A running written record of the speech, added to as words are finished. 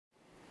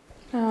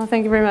Oh,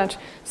 thank you very much.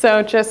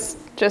 So just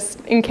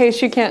in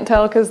case you can't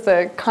tell, because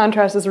the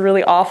contrast is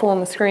really awful on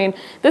the screen,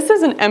 this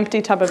is an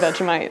empty tub of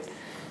Vegemite.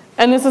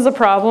 And this is a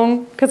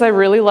problem, because I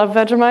really love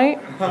Vegemite.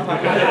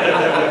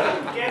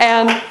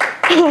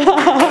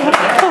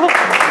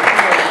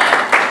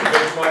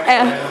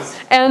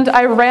 And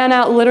I ran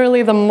out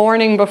literally the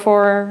morning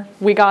before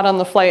we got on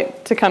the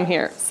flight to come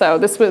here. So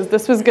this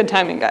was good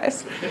timing,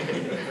 guys.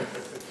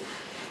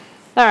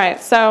 All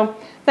right, so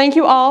thank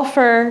you all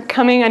for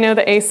coming. I know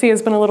the AC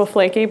has been a little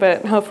flaky,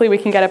 but hopefully we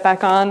can get it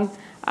back on.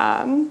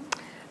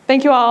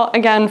 Thank you all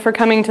again for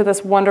coming to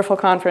this wonderful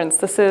conference.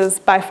 This is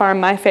by far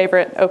my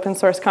favorite open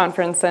source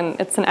conference, and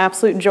it's an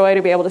absolute joy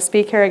to be able to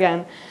speak here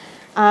again.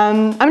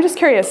 I'm just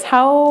curious,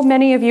 how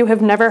many of you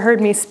have never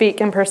heard me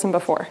speak in person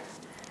before?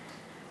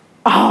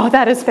 Oh,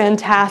 that is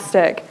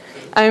fantastic.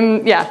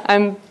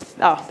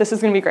 Oh, this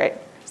is going to be great.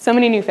 So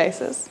many new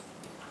faces.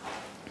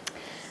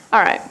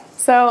 All right,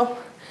 so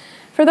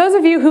for those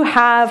of you who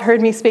have heard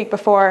me speak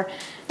before,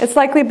 it's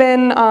likely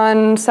been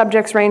on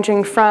subjects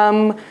ranging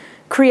from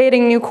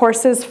creating new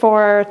courses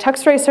for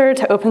TuxRacer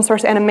to open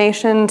source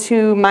animation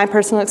to my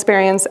personal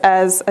experience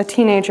as a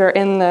teenager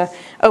in the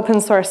open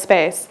source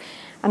space.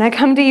 And I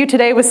come to you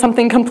today with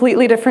something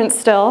completely different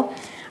still.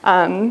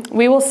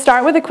 We will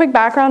start with a quick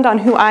background on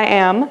who I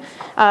am,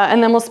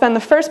 and then we'll spend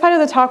the first part of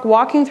the talk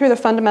walking through the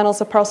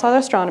fundamentals of pulsar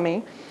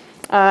astronomy.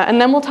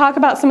 And then we'll talk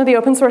about some of the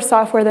open source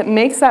software that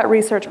makes that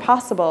research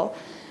possible.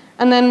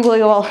 And then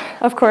we'll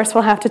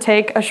have to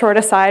take a short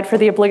aside for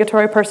the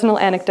obligatory personal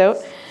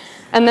anecdote.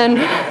 And then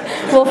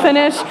we'll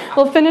finish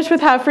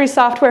with how free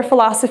software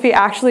philosophy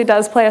actually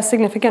does play a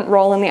significant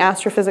role in the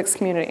astrophysics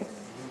community.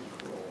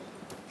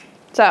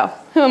 So,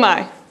 who am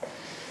I?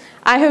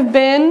 I have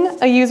been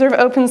a user of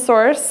open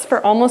source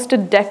for almost a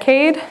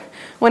decade.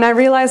 When I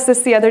realized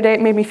this the other day,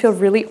 it made me feel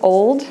really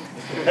old.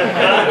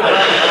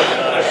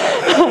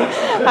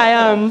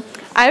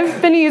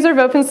 I've been a user of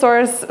open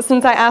source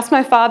since I asked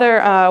my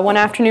father one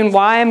afternoon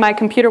why my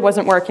computer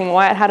wasn't working,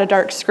 why it had a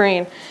dark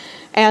screen.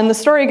 And the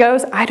story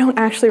goes, I don't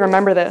actually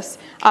remember this,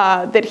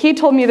 that he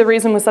told me the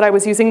reason was that I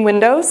was using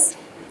Windows.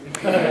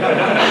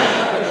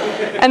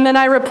 And then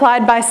I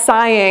replied by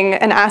sighing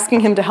and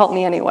asking him to help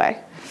me anyway.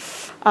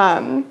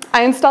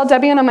 I installed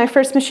Debian on my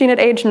first machine at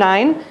age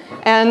 9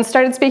 and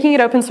started speaking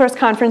at open source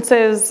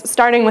conferences,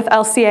 starting with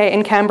LCA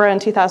in Canberra in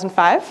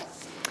 2005.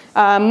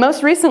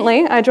 Most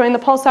recently, I joined the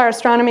Pulsar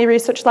Astronomy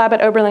Research Lab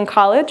at Oberlin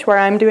College, where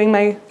I'm doing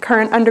my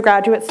current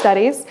undergraduate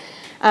studies,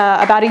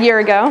 about a year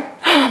ago.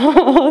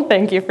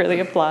 Thank you for the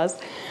applause.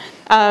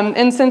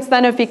 And since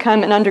then, I've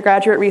become an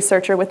undergraduate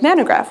researcher with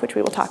Nanograph, which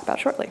we will talk about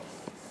shortly.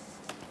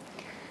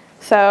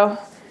 So,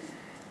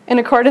 in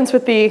accordance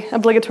with the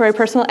obligatory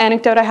personal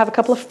anecdote, I have a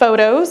couple of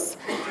photos.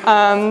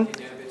 Oh,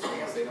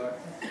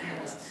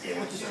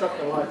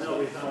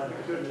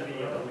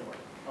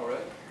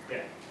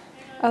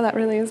 that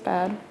really is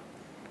bad.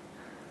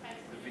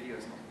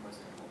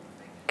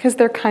 Because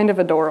they're kind of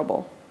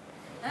adorable.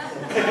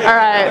 All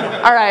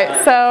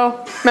right,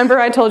 so remember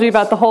I told you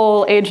about the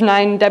whole age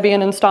 9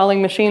 Debian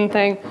installing machine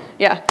thing?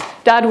 Yeah,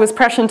 Dad was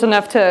prescient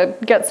enough to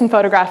get some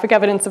photographic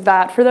evidence of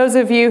that. For those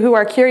of you who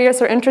are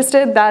curious or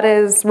interested, that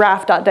is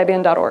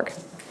raf.debian.org.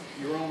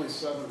 You were only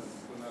 7 when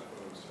that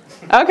photo was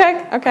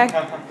taken. Okay,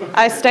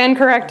 I stand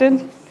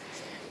corrected.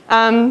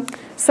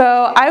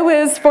 So I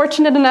was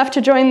fortunate enough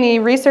to join the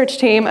research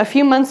team a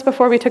few months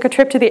before we took a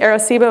trip to the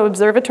Arecibo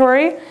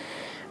Observatory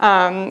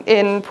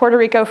in Puerto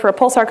Rico for a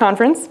pulsar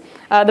conference.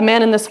 The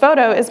man in this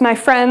photo is my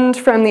friend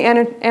from the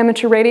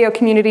amateur radio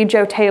community,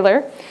 Joe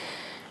Taylor.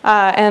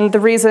 And the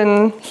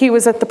reason he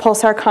was at the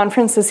pulsar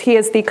conference is he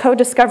is the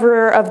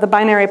co-discoverer of the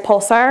binary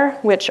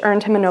pulsar, which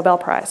earned him a Nobel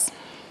Prize.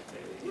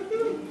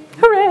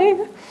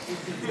 Hooray!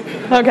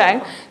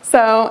 Okay,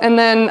 so, and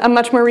then a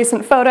much more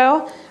recent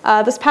photo.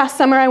 This past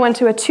summer, I went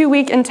to a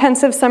 2-week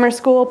intensive summer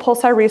school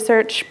pulsar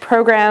research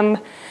program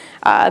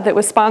that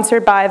was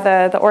sponsored by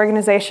the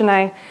organization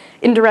I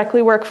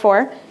indirectly work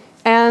for.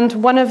 And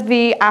one of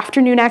the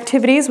afternoon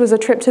activities was a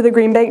trip to the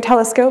Green Bank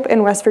Telescope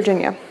in West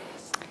Virginia.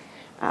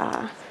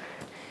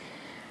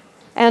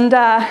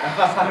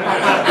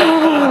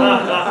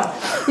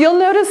 You'll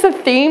notice a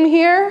theme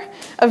here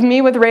of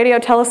me with radio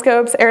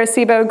telescopes,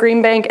 Arecibo,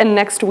 Green Bank, and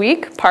next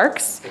week,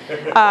 parks.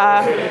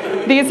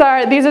 These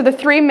are the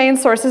 3 main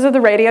sources of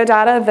the radio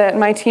data that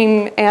my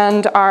team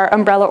and our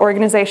umbrella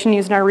organization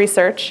use in our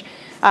research.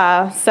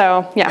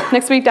 So yeah,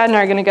 next week Dad and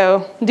I are going to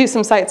go do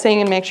some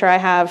sightseeing and make sure I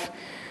have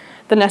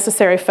the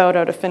necessary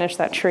photo to finish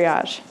that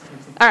triage.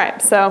 All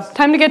right, so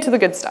time to get to the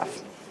good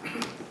stuff.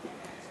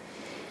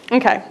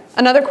 Okay,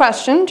 another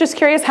question. Just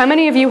curious, how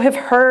many of you have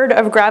heard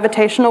of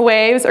gravitational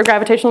waves or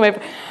gravitational wave?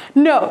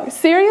 No,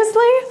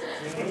 seriously?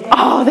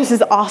 Oh, this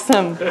is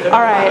awesome.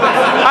 All right,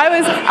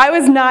 I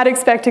was not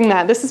expecting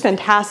that. This is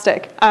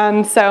fantastic.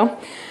 So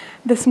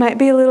this might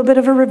be a little bit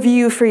of a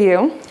review for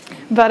you.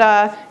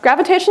 But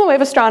gravitational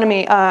wave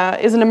astronomy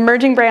is an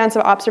emerging branch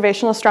of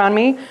observational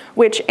astronomy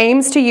which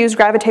aims to use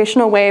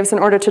gravitational waves in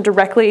order to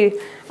directly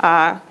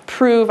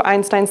prove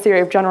Einstein's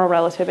theory of general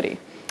relativity.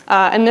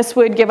 And this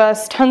would give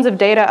us tons of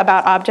data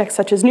about objects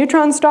such as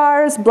neutron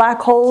stars, black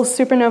holes,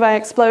 supernova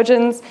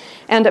explosions,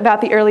 and about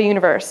the early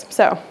universe.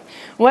 So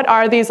what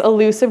are these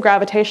elusive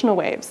gravitational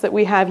waves that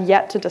we have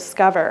yet to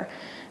discover?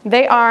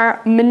 They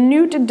are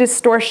minute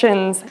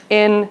distortions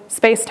in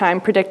space-time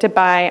predicted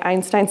by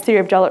Einstein's theory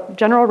of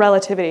general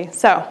relativity.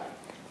 So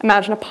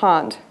imagine a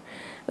pond,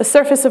 the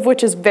surface of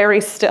which is very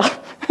still.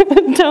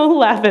 Don't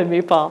laugh at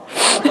me, Paul.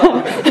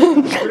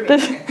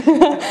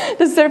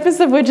 The surface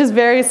of which is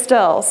very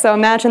still. So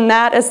imagine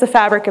that as the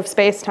fabric of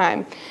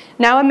space-time.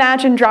 Now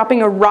imagine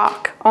dropping a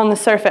rock on the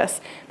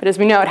surface. But as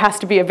we know, it has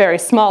to be a very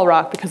small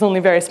rock because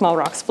only very small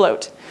rocks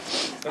float.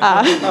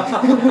 I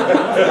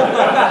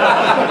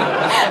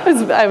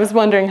was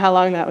wondering how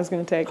long that was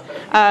going to take.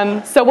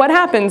 So what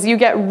happens? You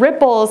get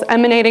ripples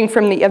emanating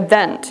from the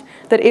event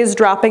that is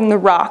dropping the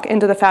rock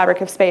into the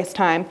fabric of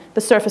space-time,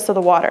 the surface of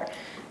the water.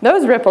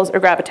 Those ripples are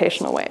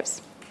gravitational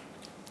waves.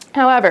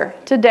 However,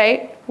 to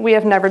date, we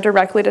have never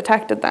directly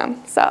detected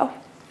them. So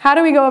how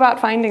do we go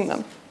about finding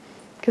them?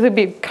 Because it'd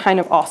be kind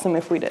of awesome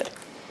if we did.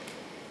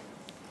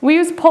 We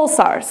use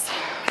pulsars.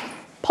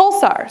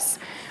 Pulsars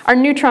are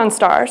neutron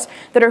stars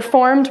that are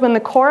formed when the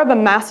core of a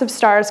massive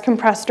star is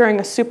compressed during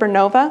a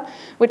supernova,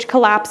 which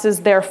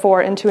collapses,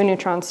 therefore, into a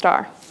neutron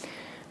star.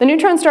 The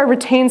neutron star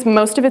retains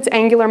most of its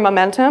angular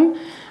momentum,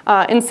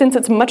 and since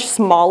it's much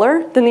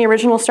smaller than the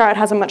original star, it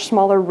has a much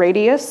smaller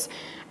radius.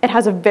 It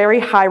has a very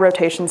high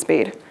rotation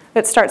speed.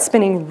 It starts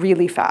spinning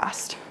really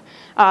fast.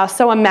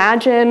 So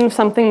imagine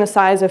something the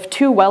size of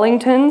 2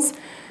 Wellingtons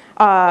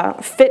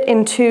fit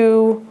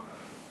into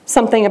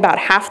something about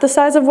half the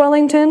size of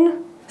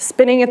Wellington,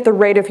 spinning at the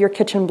rate of your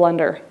kitchen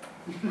blender.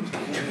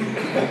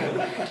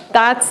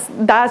 That's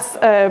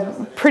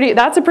a pretty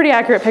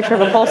accurate picture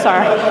of a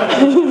pulsar.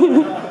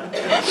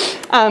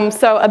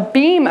 So a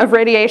beam of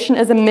radiation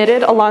is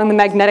emitted along the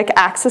magnetic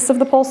axis of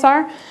the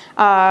pulsar,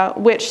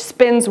 which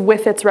spins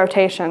with its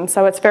rotation.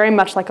 So it's very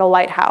much like a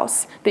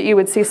lighthouse that you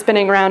would see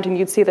spinning around, and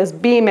you'd see this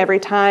beam every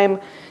time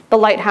the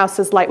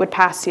lighthouse's light would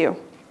pass you.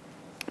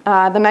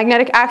 The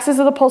magnetic axis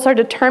of the pulsar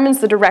determines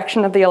the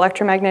direction of the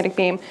electromagnetic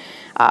beam.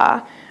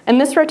 And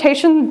this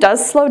rotation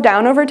does slow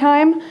down over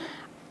time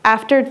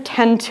after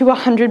 10 to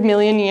 100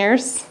 million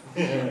years.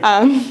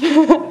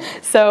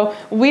 So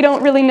we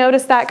don't really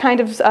notice that kind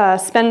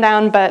of spin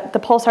down, but the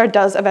pulsar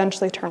does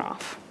eventually turn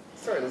off.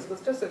 Sorry,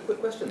 that's just a quick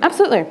question.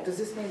 Absolutely. Does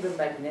this mean the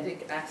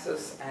magnetic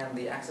axis and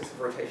the axis of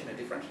rotation are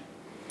different?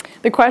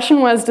 The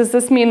question was, does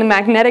this mean the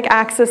magnetic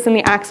axis and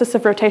the axis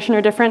of rotation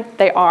are different?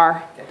 They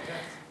are. Okay.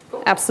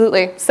 Cool.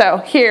 Absolutely. So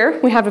here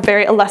we have a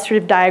very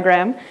illustrative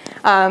diagram.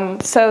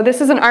 So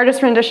this is an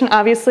artist's rendition,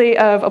 obviously,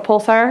 of a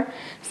pulsar,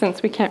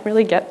 since we can't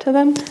really get to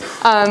them.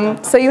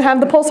 So you have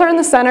the pulsar in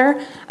the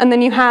center, and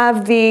then you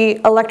have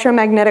the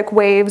electromagnetic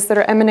waves that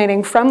are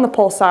emanating from the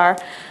pulsar.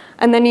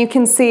 And then you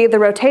can see the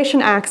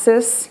rotation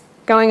axis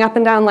going up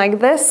and down like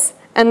this,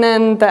 and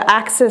then the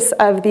axis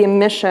of the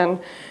emission,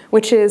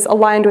 which is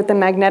aligned with the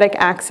magnetic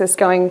axis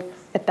going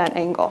at that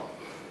angle.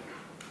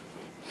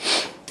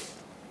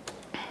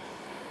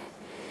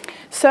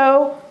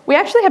 So we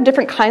actually have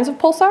different kinds of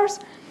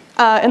pulsars.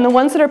 And the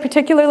ones that are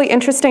particularly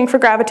interesting for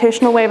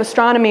gravitational wave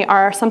astronomy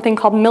are something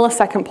called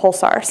millisecond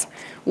pulsars.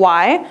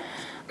 Why?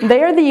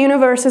 They are the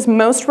universe's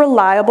most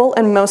reliable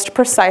and most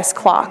precise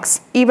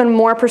clocks, even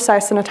more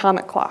precise than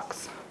atomic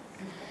clocks.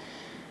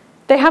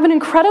 They have an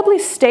incredibly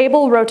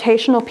stable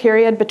rotational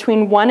period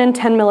between 1 and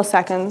 10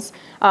 milliseconds.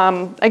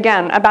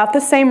 Again, about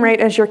the same rate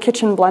as your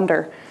kitchen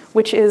blender,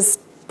 which is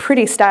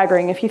pretty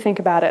staggering if you think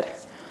about it.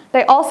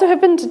 They also have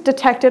been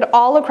detected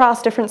all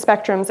across different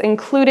spectrums,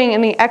 including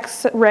in the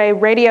X-ray,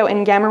 radio,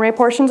 and gamma ray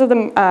portions of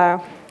the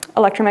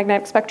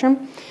electromagnetic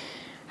spectrum.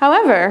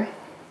 However,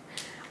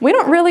 we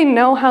don't really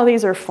know how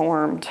these are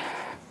formed.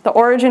 The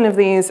origin of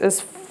these is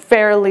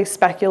fairly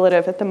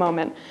speculative at the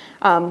moment.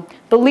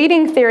 The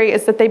leading theory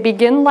is that they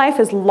begin life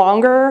as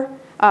longer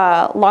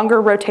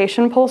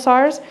rotation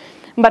pulsars,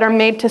 but are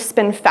made to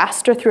spin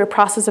faster through a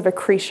process of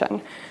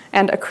accretion.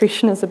 And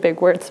accretion is a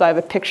big word, so I have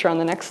a picture on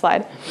the next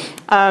slide.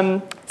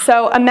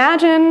 So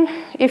imagine,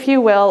 if you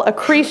will,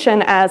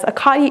 accretion as a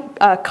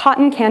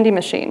cotton candy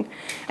machine.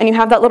 And you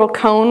have that little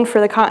cone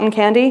for the cotton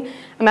candy.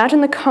 Imagine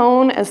the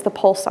cone as the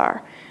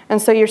pulsar. And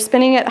so you're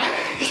spinning it.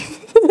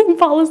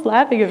 Paul is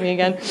laughing at me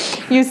again.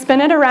 You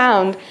spin it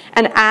around,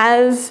 and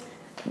as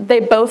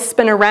they both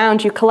spin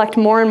around, you collect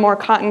more and more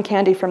cotton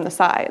candy from the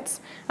sides.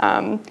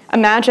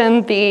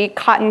 Imagine the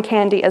cotton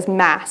candy as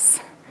mass.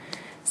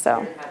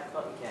 So.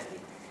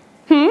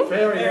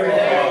 Very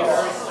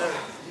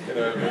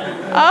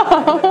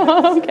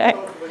Oh, okay.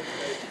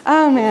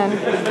 Oh, man.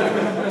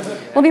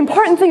 Well, the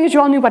important thing is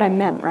you all knew what I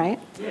meant, right?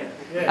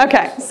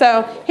 Okay,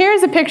 so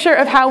here's a picture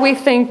of how we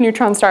think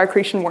neutron star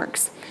accretion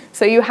works.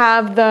 So you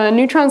have the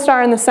neutron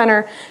star in the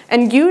center,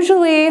 and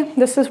usually,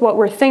 this is what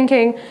we're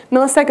thinking,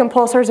 millisecond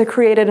pulsars are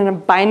created in a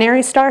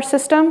binary star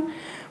system,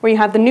 where you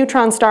have the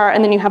neutron star,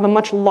 and then you have a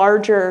much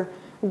larger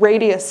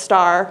radius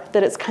star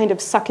that it's kind of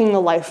sucking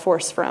the life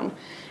force from,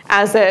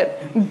 as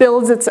it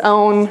builds its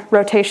own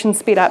rotation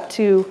speed up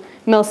to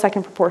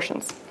millisecond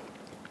proportions.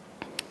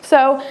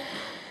 So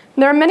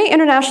There are many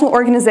international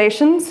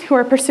organizations who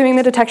are pursuing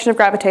the detection of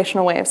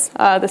gravitational waves.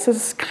 This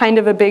is kind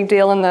of a big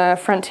deal in the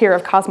frontier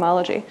of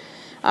cosmology.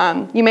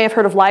 You may have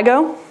heard of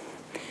LIGO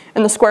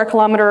and the Square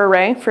Kilometer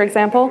Array, for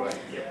example.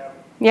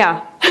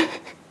 Yeah.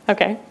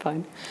 Okay,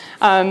 fine.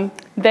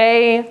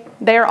 They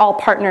are all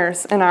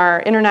partners in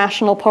our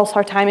International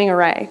Pulsar Timing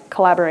Array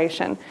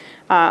collaboration.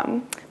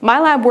 My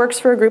lab works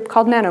for a group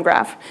called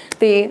NanoGrav,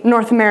 the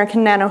North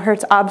American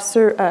Nanohertz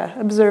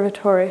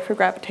Observatory for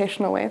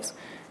Gravitational Waves.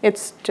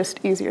 It's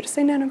just easier to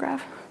say NanoGrav.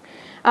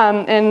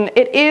 And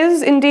it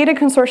is indeed a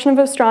consortium of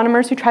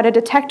astronomers who try to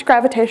detect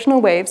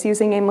gravitational waves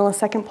using a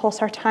millisecond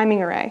pulsar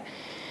timing array.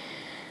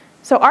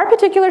 So our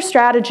particular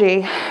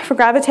strategy for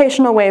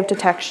gravitational wave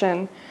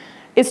detection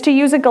is to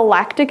use a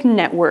galactic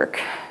network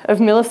of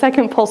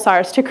millisecond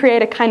pulsars to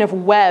create a kind of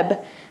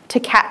web to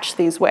catch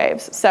these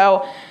waves.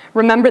 So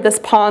remember this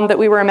pond that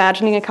we were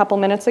imagining a couple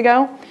minutes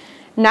ago?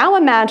 Now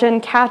imagine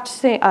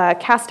casting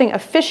a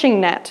fishing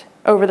net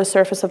over the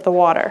surface of the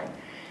water,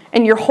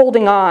 and you're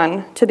holding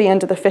on to the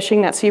end of the fishing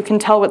net so you can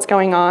tell what's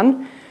going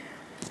on.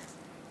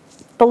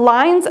 The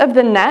lines of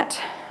the net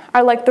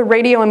are like the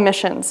radio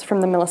emissions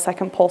from the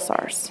millisecond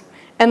pulsars.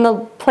 And the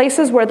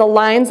places where the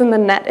lines in the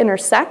net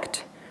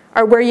intersect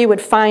are where you would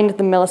find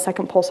the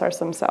millisecond pulsars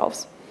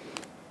themselves.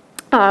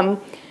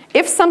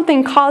 If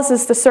something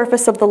causes the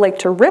surface of the lake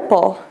to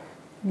ripple,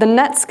 the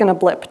net's going to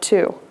blip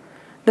too.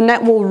 The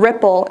net will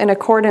ripple in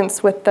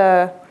accordance with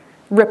the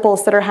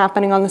ripples that are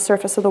happening on the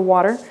surface of the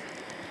water.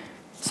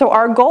 So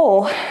our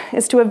goal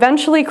is to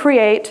eventually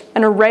create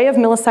an array of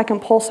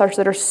millisecond pulsars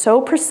that are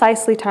so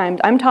precisely timed,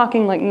 I'm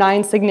talking like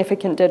 9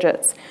 significant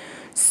digits,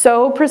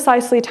 so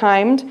precisely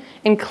timed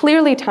and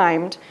clearly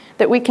timed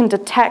that we can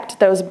detect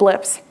those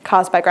blips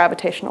caused by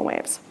gravitational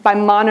waves by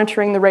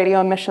monitoring the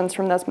radio emissions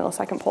from those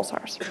millisecond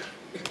pulsars.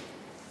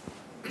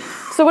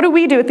 So what do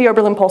we do at the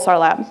Oberlin Pulsar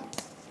Lab?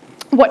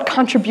 What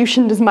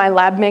contribution does my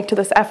lab make to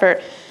this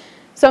effort?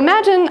 So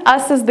imagine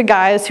us as the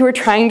guys who are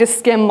trying to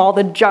skim all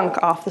the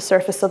junk off the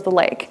surface of the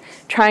lake,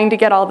 trying to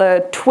get all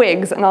the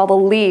twigs and all the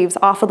leaves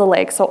off of the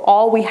lake, so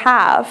all we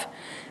have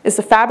is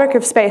the fabric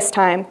of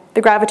space-time, the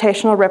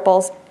gravitational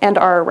ripples, and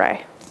our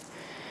array.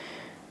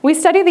 We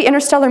study the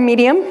interstellar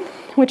medium,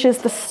 which is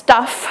the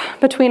stuff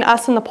between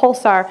us and the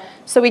pulsar,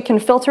 so we can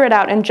filter it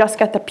out and just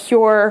get the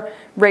pure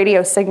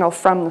radio signal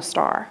from the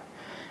star.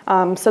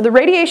 So the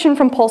radiation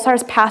from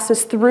pulsars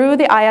passes through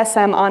the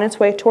ISM on its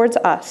way towards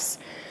us.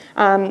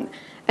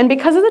 And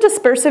because of the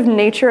dispersive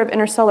nature of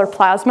interstellar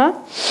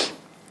plasma,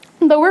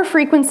 lower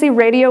frequency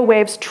radio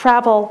waves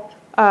travel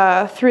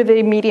through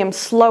the medium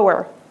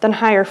slower than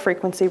higher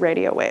frequency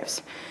radio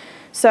waves.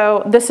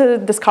 So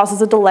this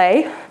causes a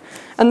delay,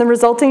 and the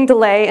resulting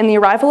delay in the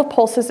arrival of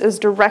pulses is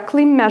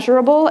directly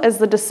measurable as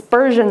the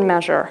dispersion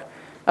measure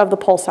of the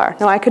pulsar.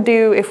 Now I could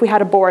do, if we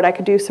had a board, I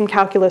could do some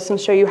calculus and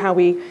show you how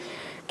we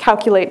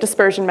calculate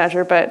dispersion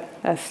measure, but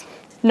that's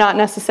not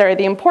necessary.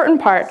 The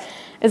important part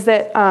is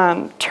that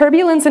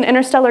turbulence in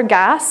interstellar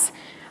gas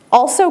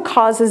also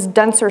causes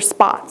denser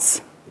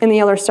spots in the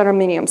interstellar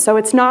medium. So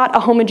it's not a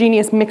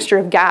homogeneous mixture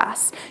of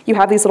gas. You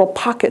have these little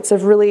pockets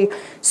of really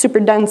super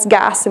dense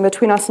gas in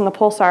between us and the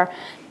pulsar.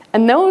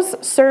 And those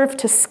serve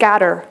to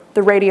scatter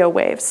the radio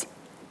waves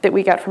that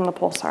we get from the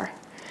pulsar.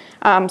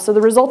 So the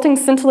resulting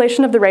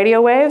scintillation of the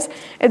radio waves,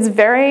 it's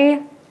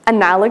very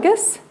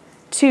analogous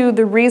to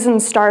the reason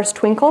stars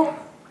twinkle,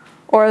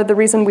 or the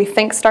reason we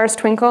think stars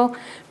twinkle,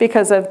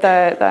 because of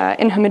the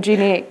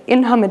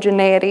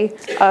inhomogeneity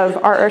of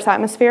our Earth's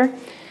atmosphere.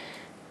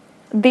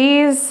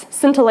 These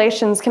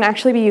scintillations can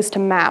actually be used to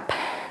map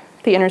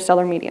the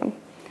interstellar medium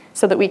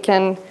so that we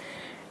can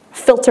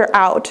filter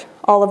out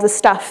all of the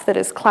stuff that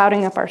is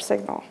clouding up our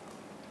signal.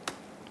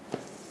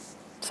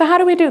 So how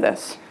do we do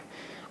this?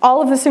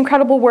 All of this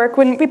incredible work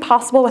wouldn't be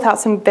possible without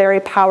some very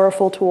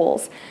powerful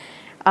tools.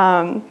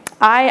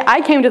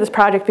 I came to this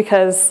project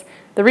because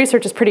the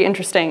research is pretty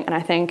interesting, and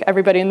I think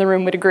everybody in the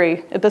room would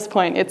agree at this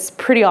point. It's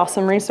pretty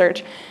awesome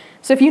research.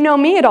 So if you know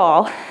me at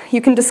all, you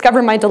can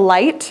discover my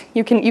delight.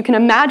 You can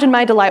imagine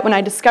my delight when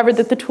I discovered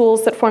that the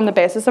tools that form the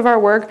basis of our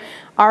work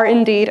are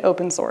indeed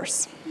open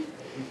source.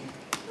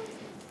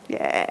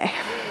 Yay.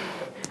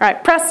 All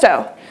right,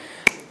 Presto.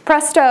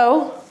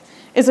 Presto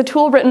is a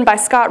tool written by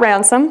Scott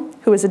Ransom,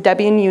 who is a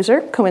Debian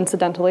user,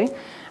 coincidentally,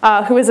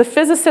 who is a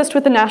physicist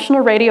with the National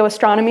Radio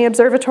Astronomy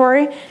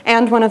Observatory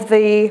and one of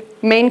the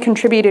main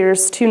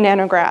contributors to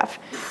NanoGrav.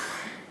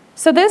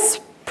 So this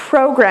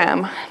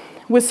program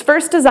was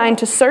first designed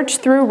to search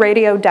through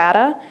radio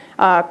data,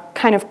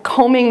 kind of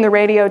combing the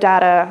radio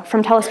data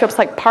from telescopes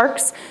like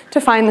Parkes to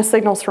find the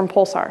signals from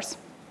pulsars.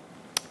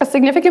 A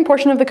significant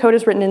portion of the code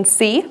is written in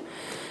C,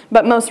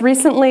 but most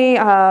recently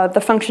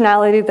the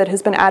functionality that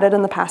has been added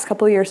in the past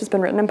couple of years has been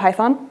written in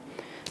Python.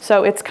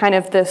 So it's kind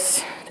of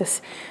this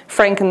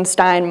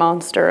Frankenstein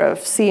monster of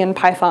C and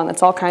Python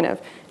that's all kind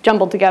of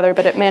jumbled together,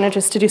 but it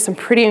manages to do some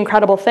pretty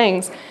incredible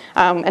things.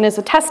 And as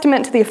a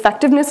testament to the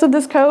effectiveness of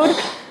this code,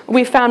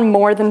 we found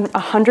more than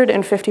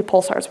 150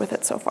 pulsars with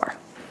it so far.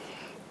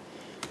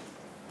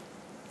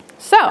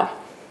 So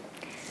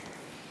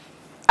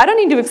I don't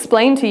need to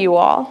explain to you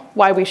all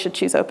why we should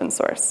choose open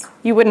source.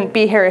 You wouldn't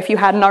be here if you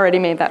hadn't already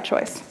made that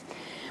choice.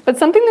 But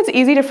something that's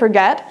easy to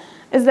forget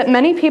is that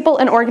many people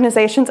and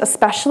organizations,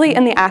 especially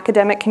in the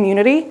academic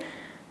community,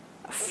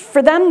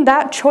 for them,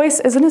 that choice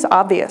isn't as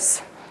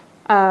obvious.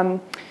 And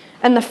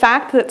the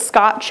fact that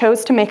Scott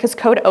chose to make his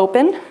code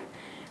open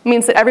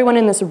means that everyone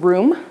in this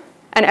room,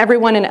 and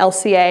everyone in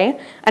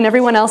LCA, and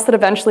everyone else that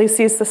eventually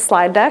sees the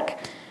slide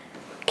deck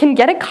can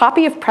get a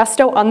copy of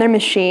Presto on their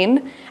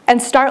machine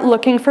and start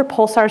looking for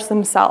pulsars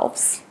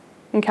themselves.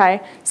 Okay,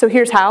 so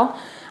here's how.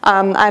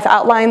 I've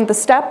outlined the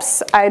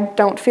steps. I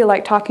don't feel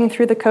like talking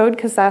through the code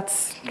because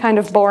that's kind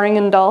of boring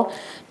and dull.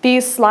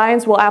 These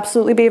slides will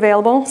absolutely be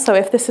available, so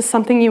if this is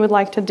something you would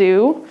like to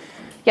do,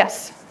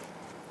 yes?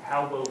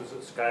 How well does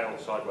it scale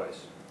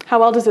sideways? How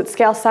well does it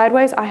scale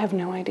sideways? I have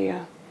no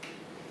idea.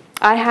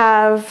 I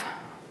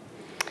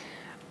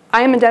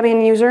am a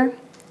Debian user,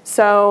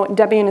 so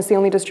Debian is the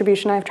only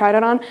distribution I've tried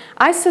it on.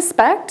 I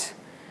suspect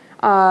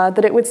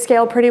that it would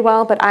scale pretty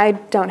well, but I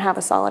don't have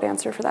a solid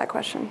answer for that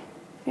question.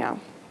 Yeah.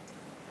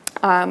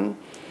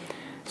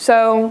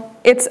 So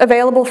it's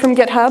available from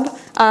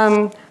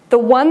GitHub. The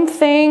one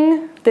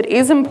thing that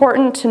is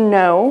important to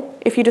know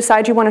if you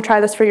decide you want to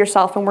try this for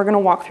yourself, and we're going to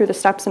walk through the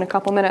steps in a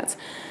couple minutes,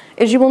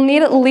 is you will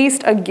need at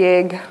least a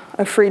gig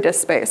of free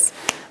disk space.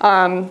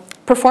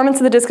 Performance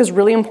of the disk is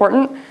really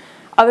important.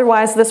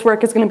 Otherwise, this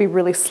work is going to be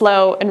really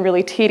slow and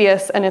really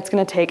tedious, and it's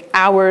going to take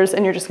hours,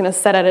 and you're just going to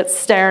sit at it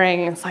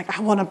staring. It's like,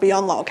 I want to be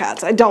on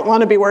lolcats. I don't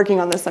want to be working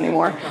on this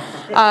anymore.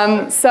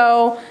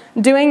 So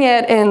doing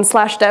it in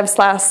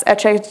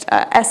 /dev/SHM,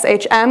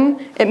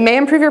 it may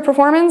improve your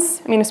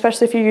performance. I mean,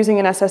 especially if you're using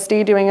an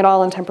SSD, doing it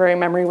all in temporary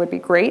memory would be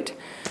great.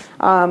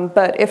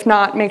 But if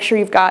not, make sure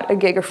you've got a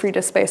gig of free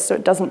disk space so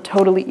it doesn't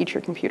totally eat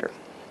your computer.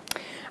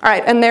 All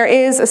right, and there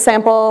is a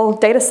sample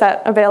data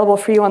set available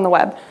for you on the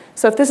web.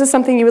 So if this is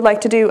something you would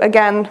like to do,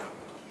 again,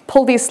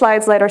 pull these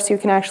slides later so you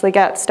can actually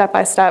get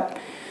step-by-step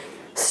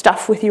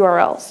stuff with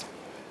URLs.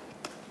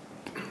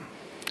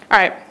 All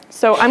right,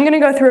 so I'm going to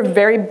go through a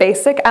very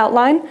basic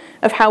outline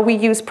of how we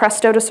use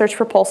Presto to search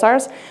for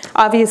pulsars.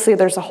 Obviously,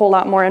 there's a whole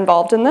lot more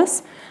involved in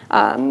this.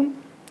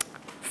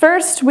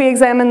 First, we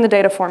examine the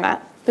data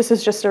format. This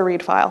is just a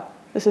read file.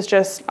 This is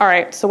just, all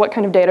right, so what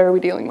kind of data are we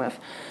dealing with?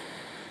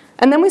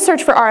 And then we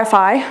search for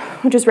RFI,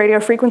 which is radio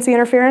frequency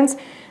interference.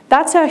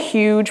 That's a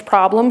huge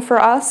problem for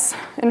us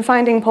in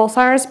finding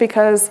pulsars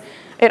because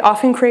it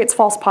often creates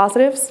false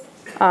positives.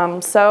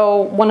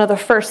 So one of the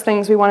first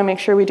things we want to make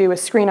sure we do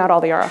is screen out all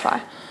the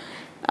RFI.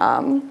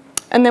 And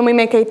then we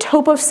make a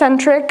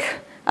topocentric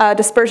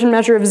dispersion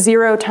measure of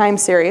 0 time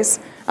series.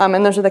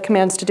 And those are the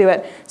commands to do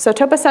it. So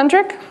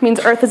topocentric means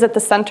Earth is at the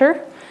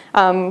center.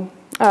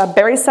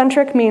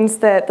 Barycentric means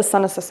that the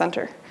sun is the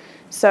center.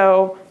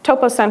 So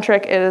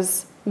topocentric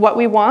is what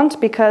we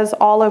want because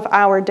all of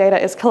our data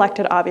is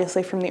collected,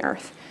 obviously, from the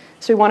Earth.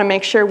 So we want to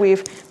make sure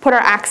we've put our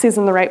axes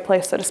in the right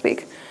place, so to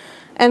speak.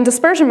 And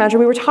dispersion measure,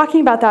 we were talking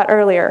about that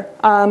earlier.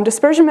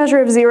 Dispersion measure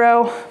of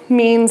 0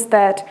 means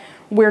that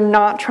we're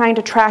not trying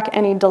to track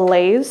any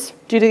delays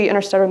due to the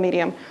interstellar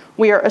medium.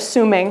 We are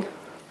assuming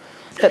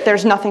that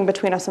there's nothing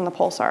between us and the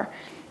pulsar.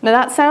 Now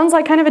that sounds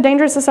like kind of a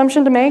dangerous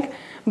assumption to make,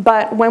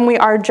 but when we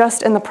are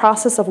just in the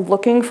process of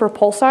looking for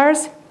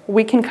pulsars,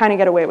 we can kind of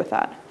get away with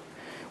that.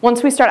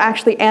 Once we start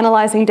actually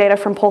analyzing data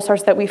from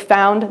pulsars that we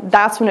found,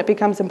 that's when it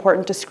becomes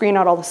important to screen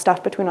out all the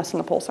stuff between us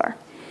and the pulsar.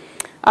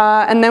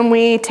 And then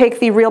we take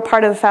the real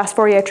part of the fast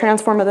Fourier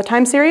transform of the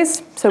time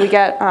series, so we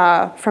get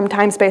from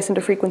time space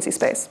into frequency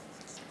space.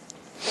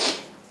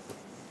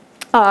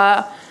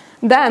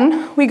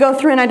 Then we go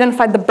through and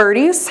identify the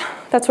birdies,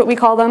 that's what we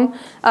call them,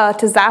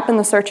 to zap in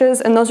the searches,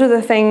 and those are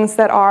the things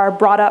that are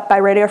brought up by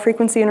radio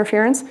frequency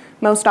interference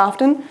most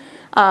often.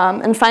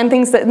 And find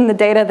things that in the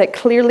data that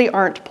clearly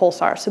aren't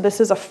pulsars. So this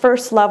is a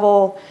first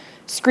level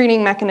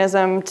screening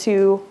mechanism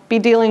to be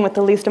dealing with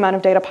the least amount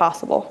of data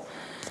possible.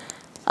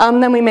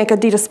 Then we make a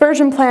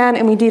dedispersion plan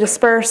and we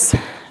dedisperse.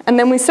 And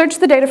then we search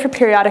the data for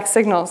periodic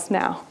signals.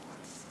 Now,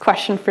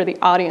 question for the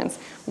audience.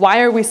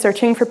 Why are we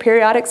searching for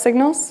periodic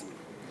signals?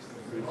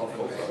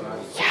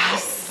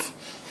 Yes,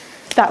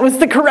 that was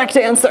the correct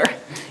answer.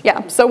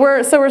 Yeah, so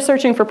we're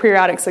searching for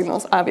periodic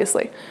signals,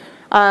 obviously.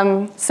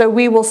 So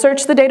we will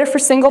search the data for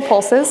single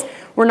pulses.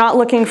 We're not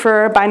looking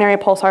for binary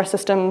pulsar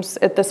systems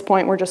at this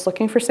point. We're just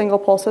looking for single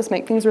pulses,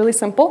 make things really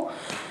simple.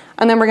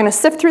 And then we're going to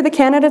sift through the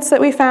candidates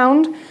that we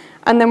found.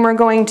 And then we're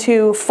going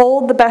to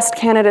fold the best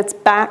candidates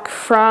back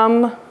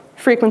from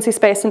frequency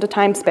space into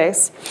time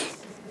space.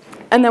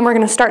 And then we're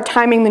going to start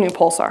timing the new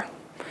pulsar.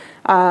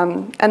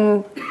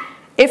 And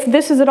if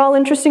this is at all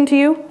interesting to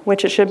you,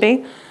 which it should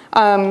be,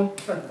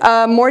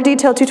 a more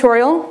detailed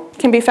tutorial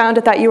can be found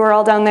at that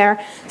URL down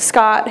there.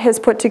 Scott has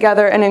put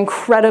together an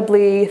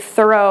incredibly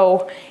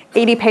thorough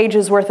 80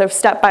 pages worth of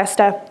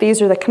step-by-step.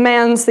 These are the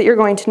commands that you're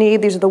going to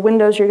need. These are the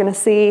windows you're going to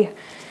see.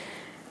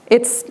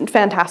 It's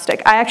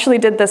fantastic. I actually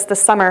did this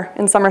summer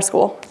in summer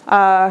school.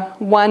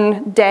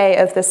 One day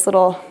of this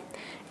little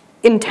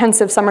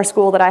intensive summer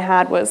school that I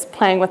had was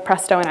playing with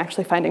Presto and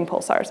actually finding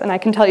pulsars. And I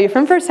can tell you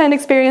from firsthand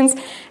experience,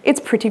 it's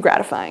pretty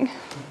gratifying.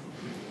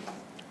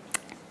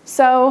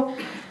 So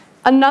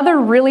another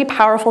really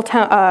powerful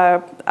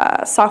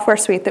software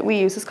suite that we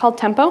use is called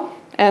Tempo.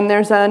 And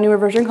there's a newer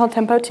version called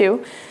Tempo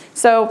 2.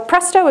 So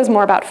Presto is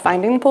more about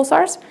finding the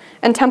pulsars,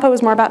 and Tempo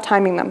is more about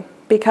timing them.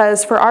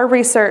 Because for our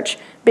research,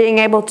 being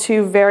able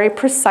to very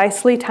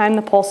precisely time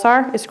the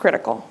pulsar is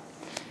critical.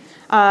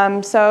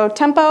 So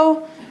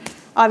Tempo,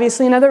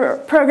 obviously another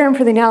program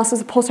for the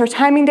analysis of pulsar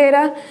timing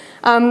data.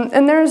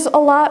 And there's a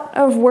lot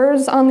of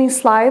words on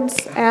these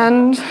slides,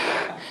 and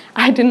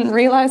I didn't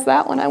realize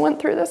that when I went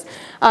through this.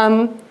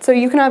 So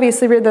you can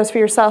obviously read those for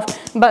yourself.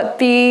 But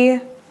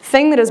the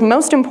thing that is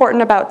most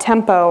important about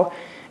Tempo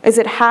is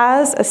it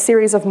has a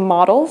series of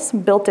models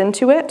built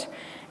into it.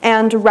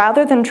 And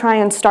rather than try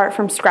and start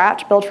from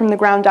scratch, build from the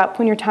ground up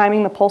when you're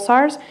timing the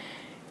pulsars,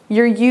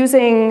 you're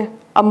using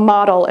a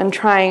model and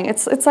trying,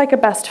 it's like a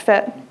best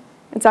fit.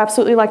 It's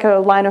absolutely like a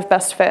line of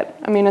best fit.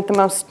 I mean, at the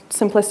most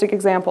simplistic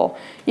example,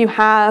 you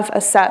have a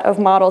set of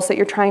models that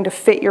you're trying to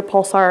fit your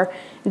pulsar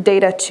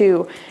data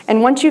to.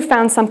 And once you've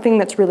found something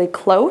that's really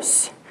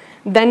close,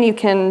 then you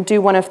can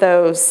do one of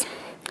those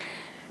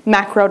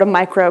macro to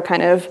micro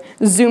kind of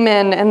zoom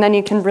in, and then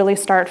you can really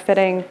start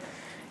fitting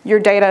your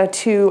data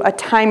to a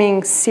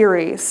timing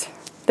series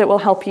that will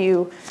help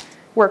you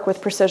work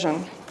with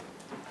precision.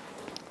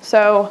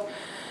 So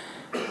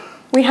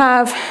we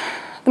have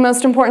the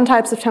most important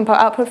types of Tempo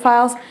output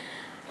files.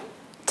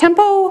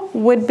 Tempo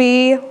would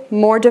be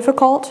more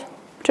difficult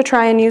to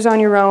try and use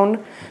on your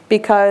own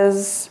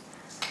because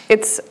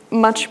it's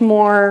much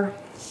more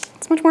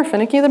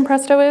finicky than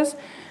Presto is.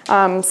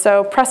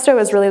 So Presto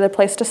is really the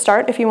place to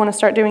start if you want to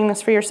start doing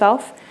this for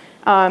yourself.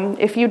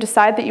 If you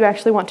decide that you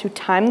actually want to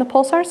time the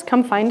pulsars,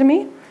 come find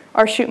me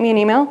or shoot me an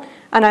email,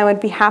 and I would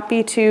be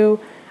happy to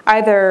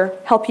either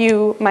help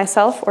you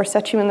myself or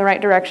set you in the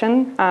right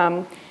direction.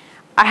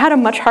 I had a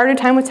much harder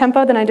time with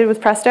Tempo than I did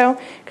with Presto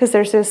because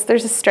there's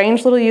a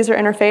strange little user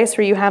interface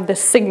where you have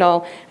this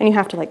signal and you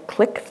have to like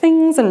click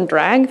things and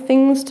drag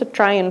things to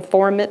try and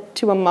form it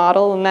to a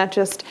model, and that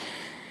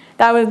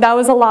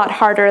was a lot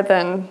harder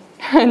than,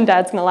 and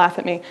Dad's gonna laugh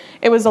at me,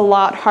 it was a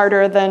lot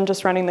harder than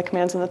just running the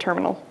commands in the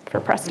terminal for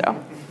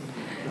Presto.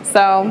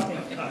 So,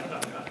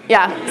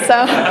 yeah,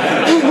 so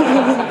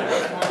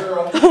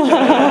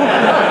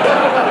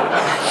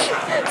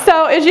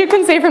as you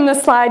can see from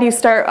this slide, you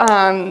start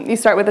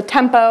with a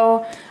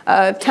tempo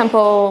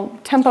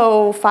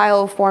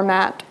file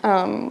format,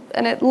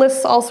 and it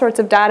lists all sorts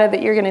of data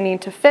that you're gonna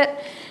need to fit,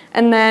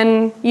 and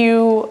then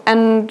you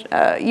end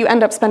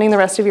up spending the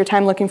rest of your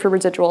time looking for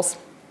residuals.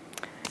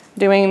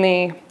 Doing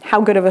the,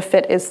 how good of a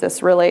fit is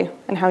this really,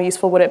 and how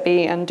useful would it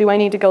be, and do I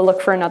need to go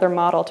look for another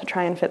model to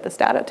try and fit this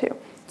data to?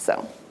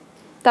 So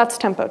that's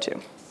Tempo 2.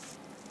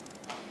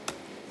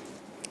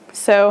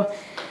 So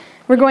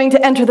we're going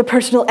to enter the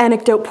personal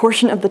anecdote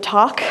portion of the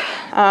talk,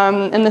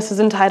 and this is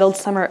entitled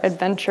Summer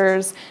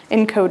Adventures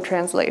in Code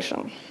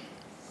Translation.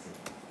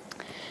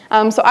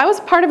 So I was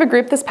part of a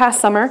group this past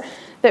summer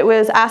that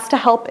was asked to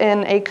help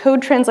in a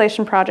code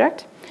translation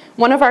project.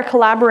 One of our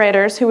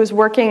collaborators, who was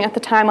working at the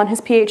time on his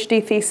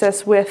PhD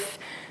thesis with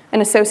an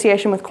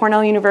association with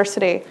Cornell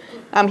University,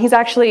 he's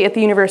actually at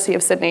the University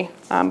of Sydney,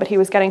 but he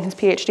was getting his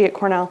PhD at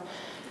Cornell,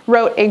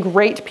 wrote a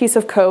great piece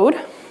of code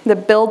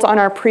that builds on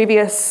our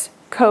previous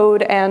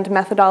code and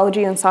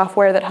methodology and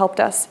software that helped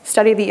us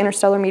study the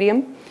interstellar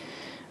medium.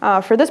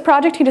 For this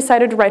project, he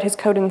decided to write his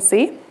code in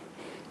C,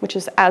 which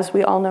is, as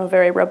we all know,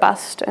 very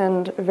robust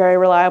and very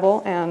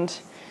reliable and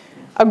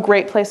a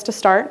great place to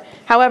start.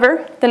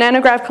 However, the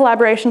Nanograv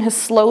collaboration has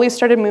slowly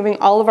started moving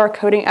all of our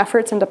coding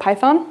efforts into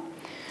Python.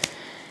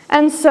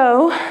 And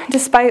so,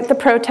 despite the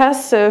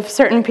protests of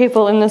certain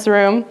people in this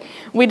room,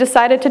 we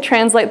decided to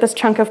translate this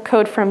chunk of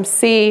code from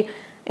C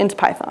into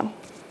Python,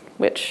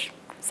 which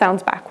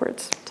sounds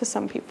backwards to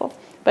some people,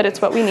 but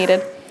it's what we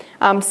needed.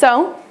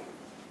 So,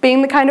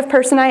 being the kind of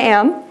person I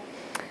am,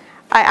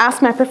 I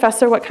asked my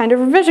professor what kind of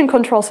revision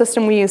control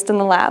system we used in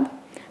the lab,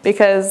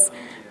 because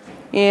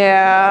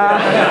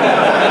yeah,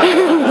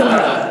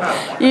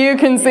 you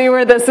can see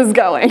where this is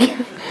going.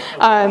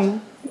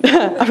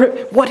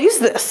 What is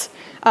this?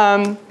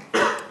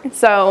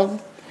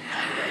 So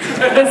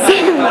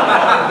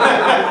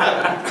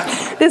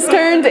this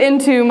turned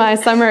into my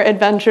summer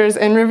adventures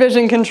in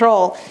revision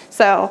control.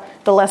 So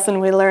the lesson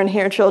we learn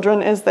here,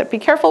 children, is that be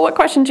careful what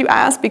questions you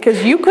ask,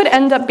 because you could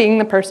end up being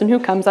the person who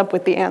comes up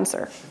with the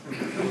answer.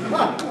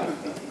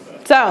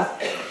 So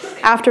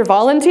after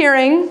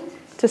volunteering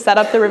to set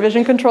up the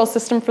revision control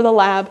system for the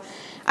lab,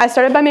 I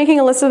started by making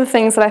a list of the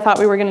things that I thought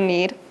we were going to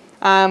need.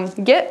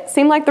 Git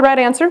seemed like the right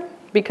answer,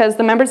 because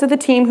the members of the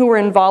team who were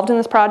involved in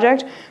this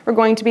project were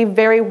going to be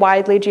very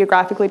widely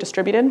geographically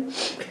distributed,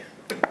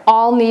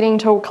 all needing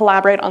to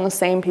collaborate on the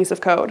same piece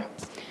of code.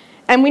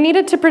 And we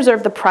needed to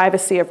preserve the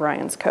privacy of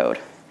Ryan's code.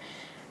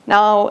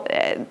 Now,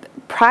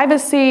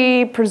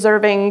 privacy,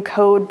 preserving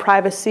code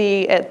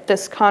privacy at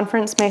this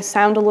conference may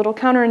sound a little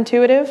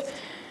counterintuitive,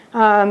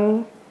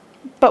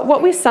 But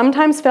what we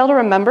sometimes fail to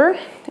remember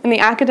in the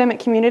academic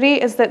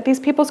community is that these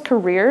people's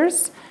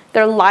careers,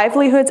 their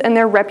livelihoods, and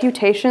their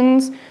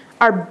reputations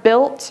are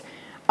built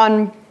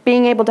on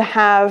being able to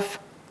have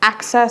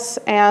access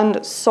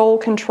and sole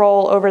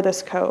control over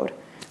this code.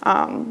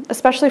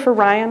 Especially for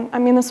Ryan. I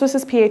mean, this was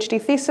his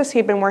PhD thesis.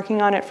 He'd been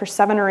working on it for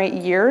 7 or 8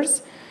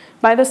 years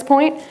by this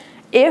point.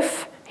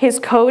 If his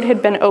code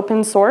had been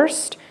open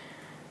sourced,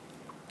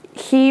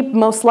 he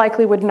most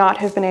likely would not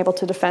have been able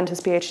to defend his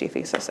PhD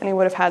thesis, and he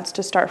would have had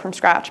to start from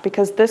scratch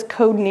because this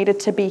code needed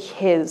to be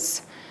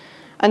his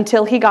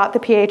until he got the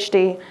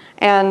PhD.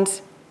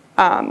 And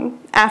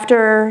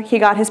after he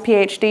got his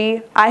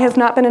PhD, I have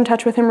not been in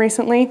touch with him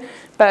recently,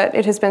 but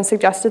it has been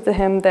suggested to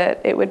him that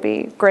it would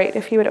be great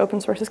if he would open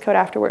source his code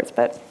afterwards,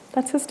 but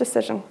that's his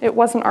decision. It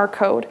wasn't our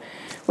code.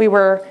 We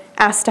were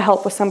asked to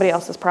help with somebody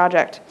else's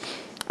project.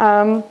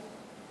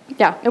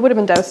 Yeah, it would have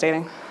been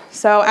devastating.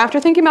 So after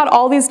thinking about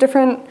all these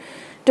different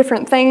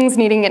things,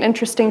 needing an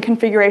interesting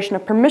configuration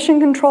of permission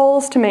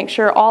controls to make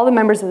sure all the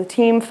members of the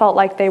team felt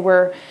like they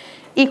were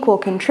equal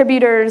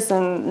contributors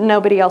and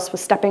nobody else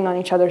was stepping on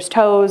each other's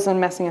toes and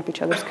messing up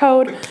each other's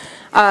code,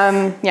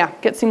 yeah,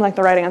 Git seemed like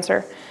the right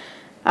answer.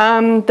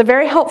 The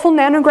very helpful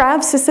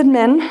nanograv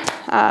sysadmin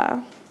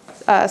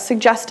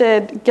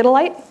suggested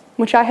Gitalite,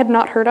 which I had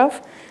not heard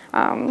of.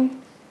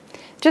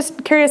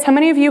 Just curious, how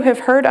many of you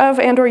have heard of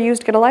and or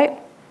used Gitalite?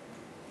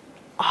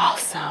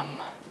 Awesome.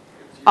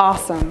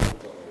 Awesome.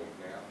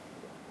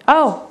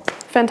 Oh,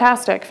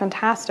 fantastic,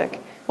 fantastic.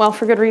 Well,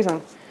 for good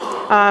reason.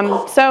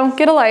 So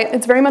Gitalite,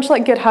 it's very much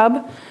like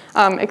GitHub,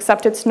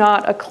 except it's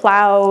not a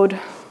cloud,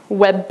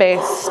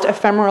 web-based,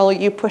 ephemeral,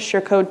 you push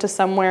your code to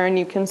somewhere and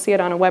you can see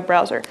it on a web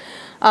browser.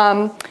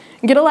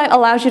 Gitalite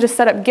allows you to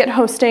set up Git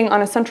hosting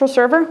on a central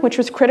server, which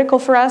was critical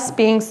for us,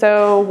 being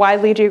so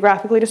widely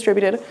geographically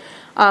distributed.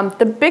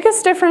 The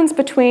biggest difference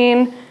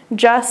between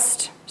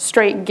just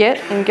straight Git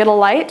and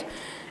Gitalite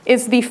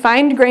is the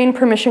fine-grained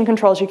permission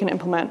controls you can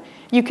implement.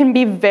 You can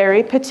be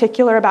very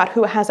particular about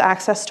who has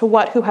access to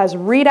what, who has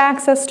read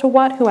access to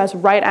what, who has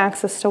write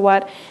access to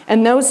what,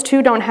 and those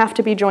two don't have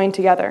to be joined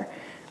together.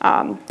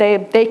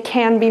 They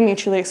can be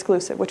mutually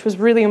exclusive, which was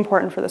really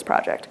important for this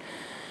project.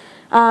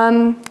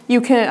 You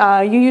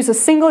use a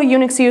single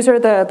Unix user,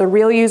 the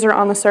real user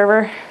on the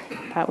server.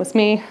 That was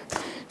me,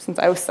 since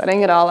I was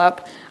setting it all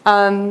up.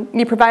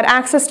 You provide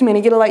access to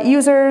many Gitalite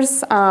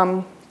users.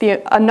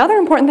 Another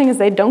important thing is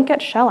they don't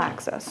get shell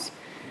access.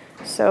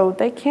 So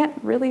they can't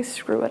really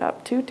screw it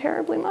up too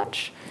terribly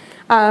much.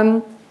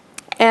 And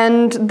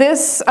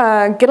this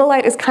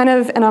Gitalite is kind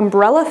of an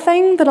umbrella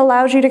thing that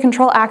allows you to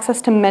control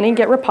access to many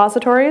Git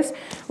repositories,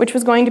 which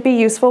was going to be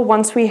useful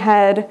once we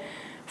had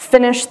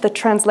finished the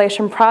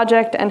translation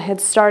project and had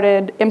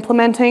started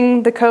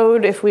implementing the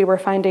code. If we were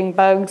finding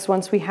bugs,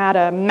 once we had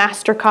a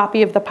master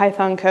copy of the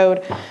Python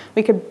code,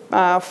 we could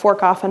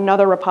fork off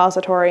another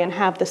repository and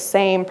have the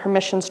same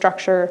permission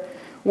structure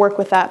work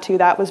with that too.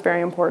 That was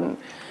very important.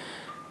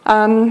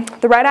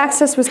 The write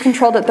access was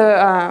controlled at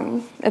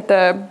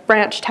the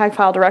branch tag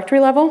file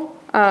directory level,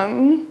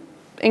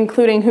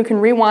 including who can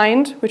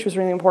rewind, which was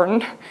really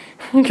important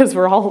because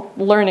we're all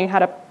learning how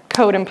to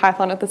code in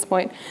Python at this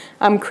point,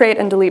 create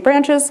and delete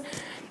branches.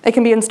 It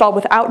can be installed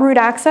without root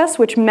access,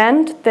 which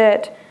meant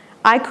that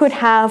I could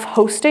have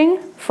hosting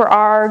for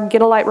our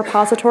Gitalite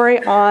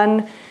repository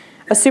on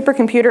a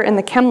supercomputer in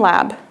the chem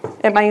lab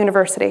at my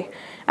university,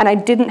 and I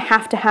didn't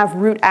have to have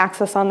root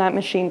access on that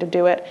machine to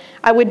do it.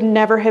 I would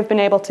never have been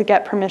able to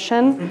get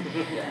permission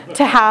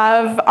to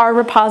have our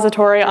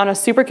repository on a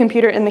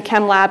supercomputer in the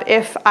chem lab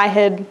if I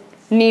had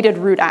needed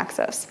root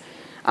access.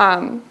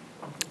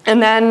 And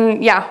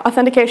then, yeah,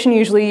 authentication,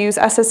 usually use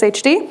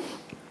SSHD,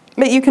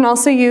 but you can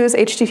also use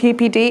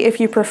HTTPD if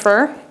you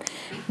prefer.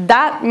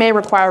 That may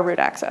require root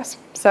access.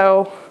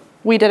 So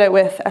we did it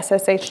with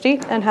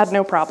SSHD and had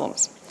no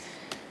problems.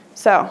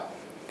 So,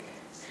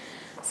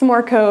 some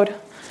more code.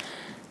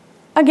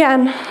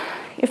 Again,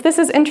 if this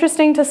is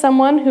interesting to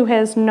someone who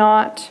has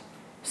not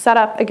set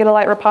up a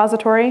Gitalite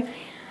repository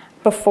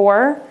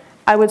before,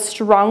 I would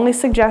strongly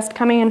suggest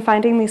coming and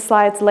finding these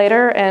slides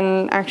later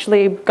and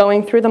actually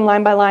going through them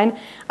line by line.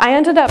 I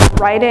ended up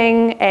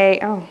writing a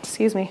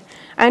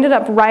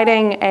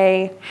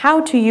how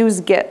to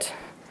use Git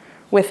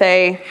with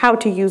a how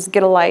to use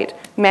Gitalite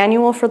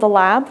manual for the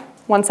lab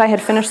once I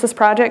had finished this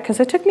project, because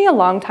it took me a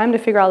long time to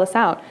figure all this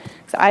out.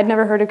 So I'd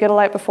never heard of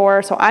Gitalite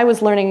before, so I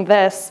was learning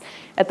this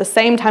at the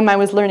same time I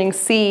was learning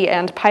C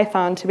and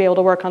Python to be able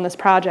to work on this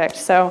project.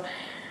 So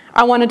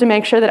I wanted to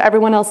make sure that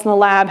everyone else in the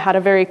lab had a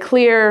very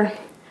clear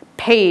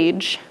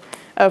page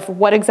of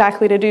what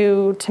exactly to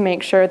do to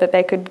make sure that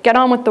they could get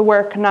on with the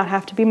work and not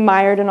have to be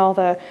mired in all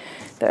the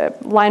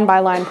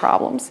line-by-line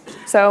problems.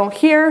 So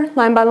here,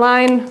 line by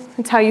line,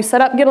 it's how you set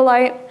up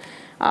Gitalite.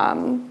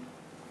 And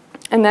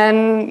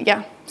then,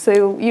 yeah,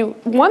 so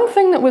one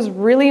thing that was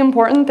really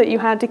important that you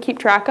had to keep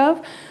track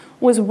of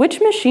was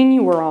which machine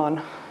you were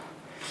on.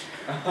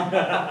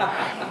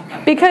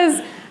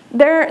 Because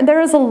there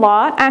is a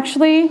lot,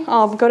 actually,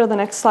 I'll go to the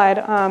next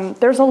slide.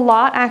 There's a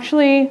lot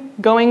actually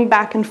going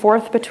back and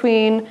forth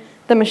between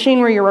the machine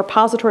where your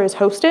repository is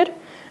hosted,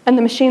 and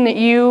the machine that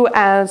you,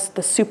 as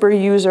the super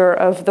user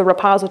of the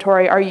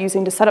repository, are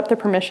using to set up the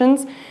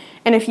permissions.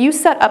 And if you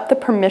set up the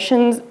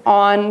permissions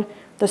on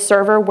the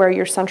server where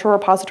your central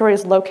repository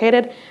is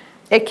located,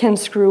 it can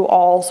screw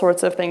all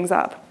sorts of things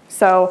up.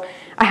 So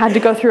I had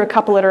to go through a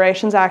couple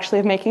iterations, actually,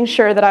 of making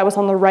sure that I was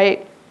on the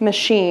right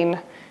machine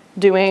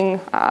doing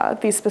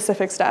these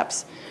specific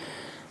steps.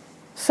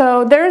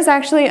 So there's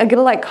actually a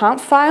Gitolite.conf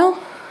file,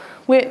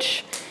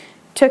 which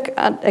took,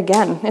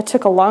 again, it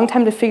took a long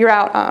time to figure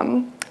out.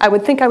 I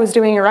would think I was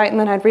doing it right, and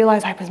then I'd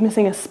realize I was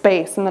missing a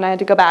space, and then I had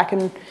to go back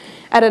and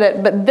edit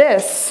it. But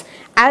this,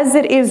 as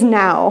it is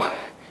now,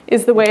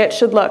 is the way it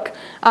should look.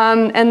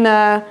 And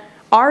the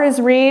R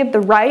is read, the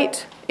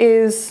write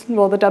is,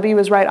 well, the W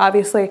is write,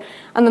 obviously.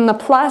 And then the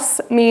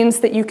plus means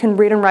that you can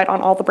read and write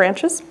on all the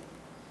branches,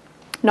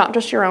 not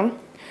just your own.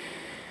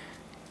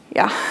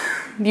 Yeah,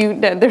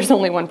 there's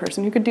only one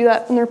person who could do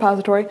that in the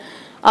repository.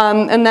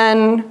 And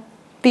then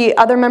the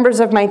other members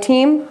of my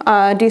team,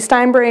 D.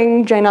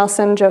 Steinbring, J.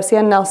 Nelson, Josie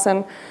N.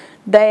 Nelson,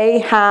 they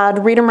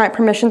had read and write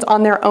permissions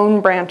on their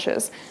own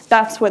branches.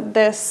 That's what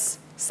this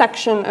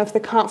section of the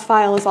conf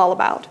file is all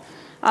about.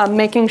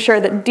 Making sure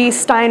that D.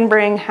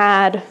 Steinbring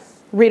had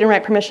read and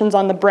write permissions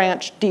on the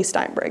branch D.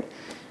 Steinbring,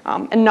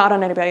 and not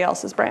on anybody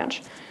else's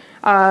branch.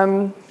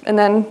 And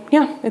then,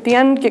 yeah, at the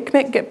end, git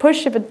commit, git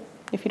push.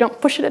 If you don't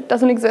push it, it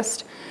doesn't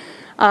exist.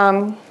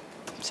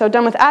 So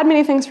done with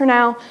admin things for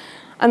now.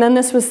 And then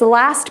this was the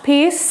last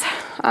piece,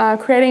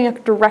 creating a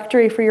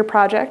directory for your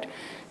project.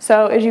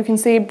 So as you can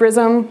see,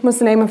 BRISM was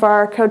the name of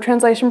our code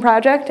translation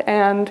project,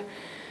 and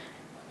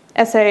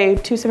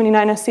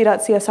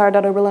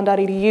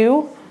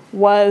sa279sc.csr.oberlin.edu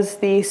was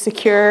the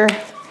secure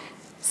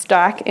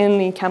stack in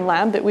the chem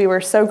lab that we were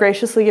so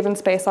graciously given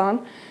space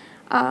on.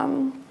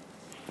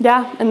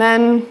 Yeah, and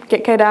then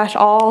git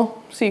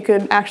k-all, so you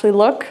could actually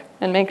look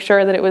and make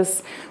sure that it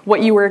was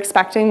what you were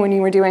expecting when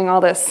you were doing all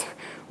this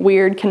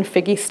weird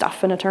configgy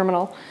stuff in a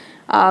terminal.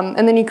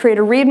 And then you create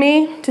a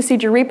README to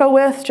seed your repo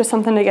with, just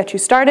something to get you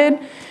started.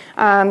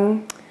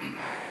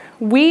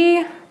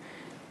 We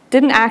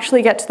didn't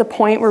actually get to the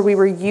point where we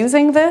were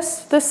using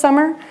this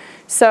summer.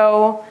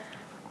 So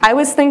I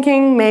was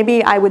thinking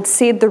maybe I would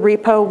seed the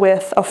repo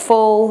with a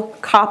full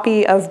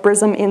copy of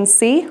BRISM in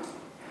C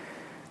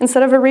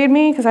instead of a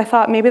README, because I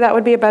thought maybe that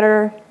would be a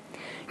better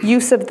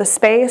use of the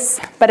space,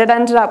 but it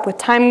ended up with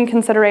time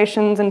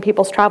considerations and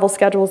people's travel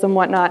schedules and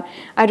whatnot.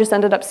 I just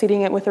ended up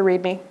seeding it with a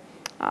README,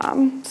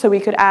 so we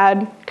could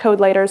add code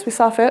later as we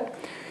saw fit.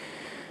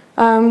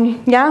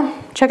 Yeah,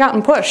 check out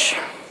and push.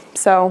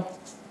 So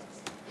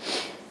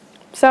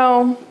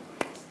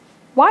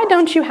why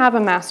don't you have a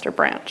master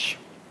branch?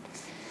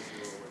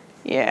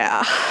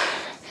 Yeah.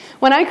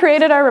 When I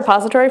created our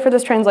repository for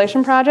this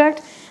translation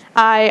project,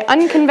 I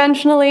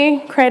unconventionally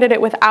created it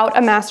without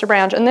a master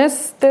branch, and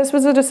this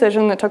was a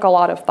decision that took a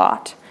lot of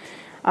thought,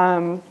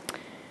 a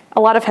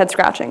lot of head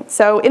scratching.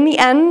 So in the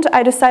end,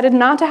 I decided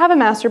not to have a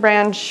master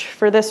branch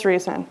for this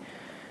reason.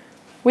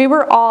 We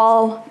were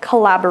all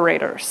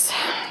collaborators.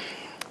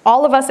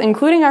 All of us,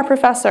 including our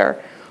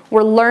professor,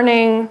 were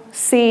learning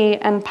C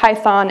and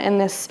Python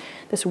and this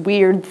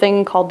weird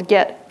thing called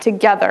Git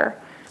together,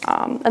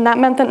 and that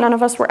meant that none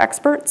of us were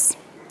experts.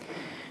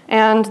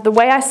 And the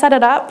way I set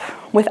it up,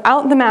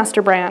 without the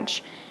master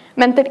branch,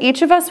 meant that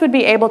each of us would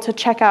be able to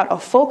check out a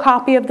full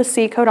copy of the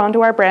C code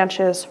onto our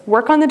branches,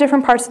 work on the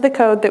different parts of the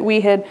code that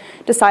we had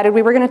decided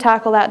we were going to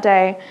tackle that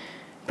day,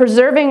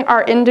 preserving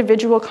our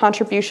individual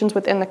contributions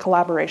within the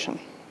collaboration.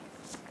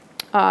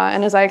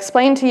 And as I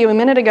explained to you a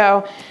minute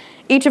ago,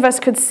 each of us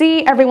could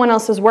see everyone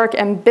else's work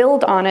and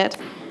build on it,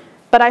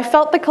 but I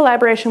felt the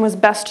collaboration was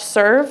best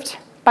served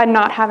by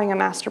not having a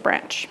master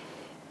branch.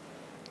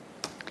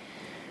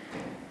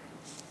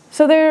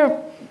 So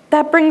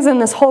that brings in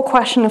this whole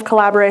question of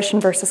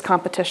collaboration versus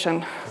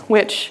competition,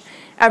 which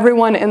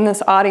everyone in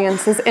this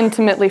audience is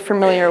intimately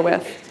familiar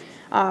with.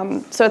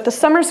 So at the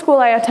summer school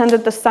I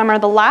attended this summer,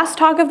 the last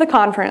talk of the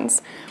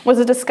conference was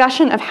a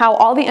discussion of how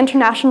all the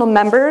international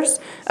members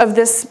of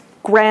this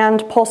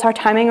grand pulsar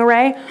timing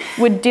array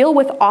would deal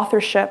with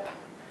authorship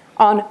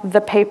on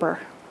the paper.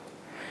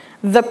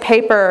 The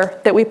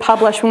paper that we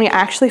publish when we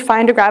actually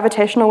find a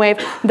gravitational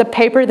wave, the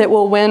paper that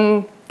will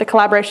win the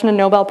collaboration and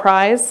Nobel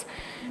Prize,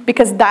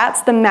 because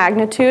that's the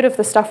magnitude of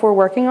the stuff we're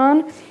working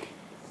on.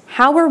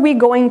 How are we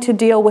going to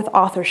deal with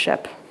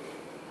authorship?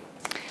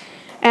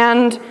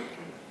 And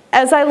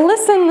as I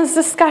listened, this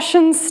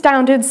discussion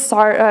started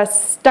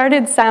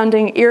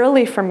sounding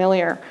eerily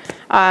familiar.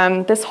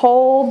 This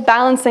whole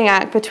balancing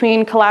act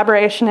between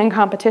collaboration and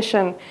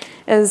competition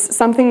is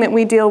something that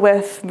we deal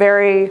with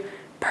very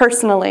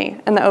personally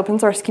in the open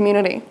source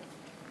community.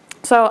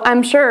 So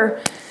I'm sure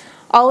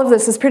all of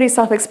this is pretty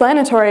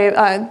self-explanatory,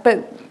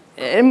 but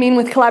I mean,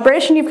 with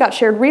collaboration, you've got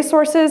shared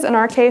resources. In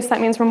our case,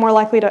 that means we're more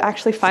likely to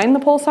actually find the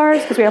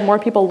pulsars because we have more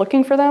people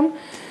looking for them.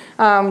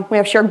 We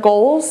have shared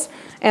goals,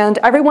 and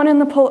everyone in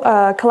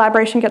the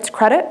collaboration gets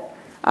credit,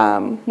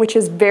 which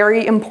is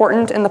very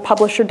important in the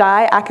publish or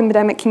die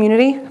academic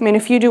community. I mean,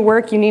 if you do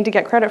work, you need to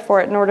get credit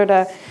for it in order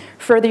to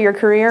further your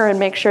career and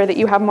make sure that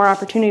you have more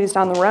opportunities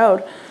down the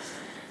road.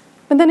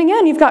 But then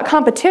again, you've got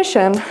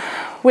competition,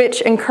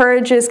 which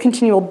encourages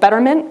continual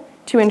betterment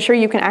to ensure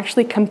you can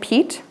actually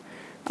compete,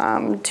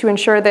 to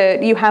ensure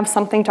that you have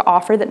something to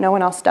offer that no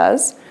one else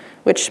does,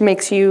 which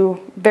makes you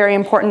very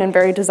important and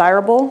very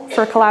desirable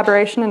for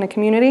collaboration in a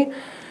community.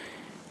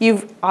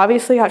 You've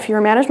obviously got fewer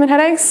management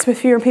headaches with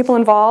fewer people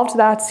involved.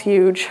 That's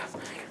huge.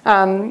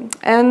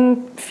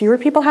 And fewer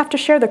people have to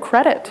share the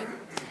credit,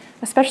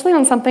 especially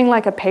on something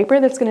like a paper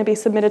that's going to be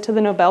submitted to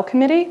the Nobel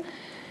Committee.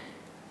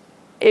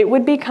 It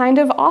would be kind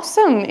of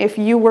awesome if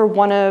you were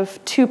one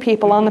of 2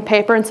 people on the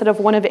paper instead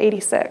of one of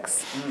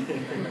 86.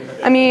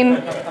 I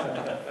mean,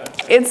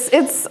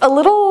 it's a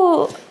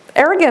little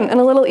arrogant and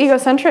a little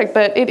egocentric,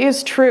 but it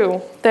is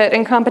true that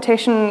in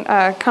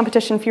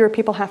competition, fewer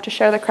people have to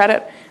share the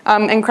credit.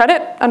 And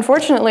credit,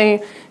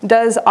 unfortunately,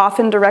 does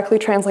often directly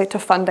translate to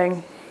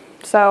funding.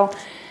 So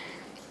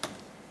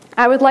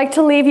I would like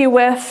to leave you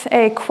with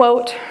a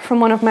quote from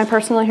one of my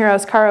personal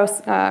heroes,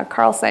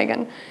 Carl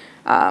Sagan.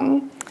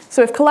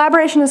 So if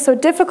collaboration is so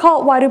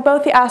difficult, why do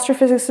both the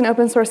astrophysics and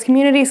open source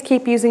communities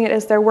keep using it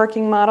as their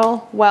working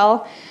model?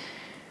 Well,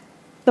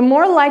 the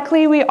more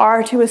likely we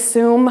are to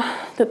assume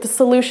that the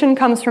solution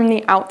comes from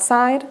the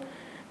outside,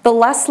 the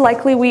less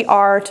likely we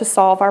are to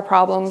solve our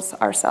problems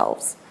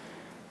ourselves.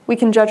 We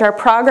can judge our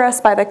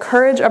progress by the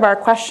courage of our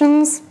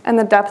questions and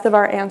the depth of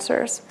our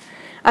answers.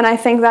 And I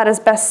think that is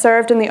best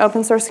served in the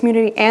open source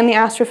community and the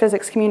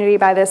astrophysics community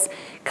by this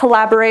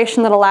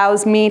collaboration that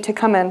allows me to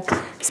come and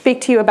speak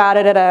to you about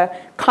it at a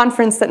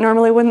conference that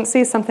normally wouldn't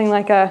see something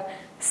like a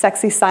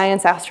sexy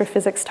science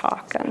astrophysics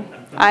talk. And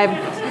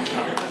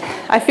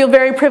I feel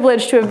very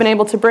privileged to have been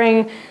able to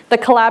bring the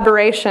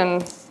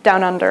collaboration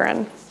down under.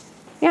 And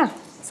yeah,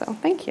 so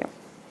thank you.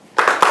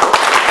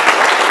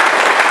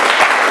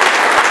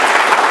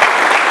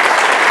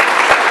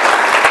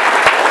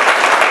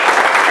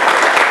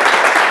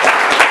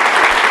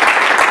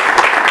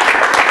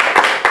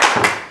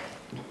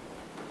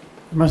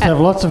 You must have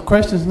lots of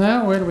questions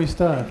now. Where do we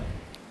start?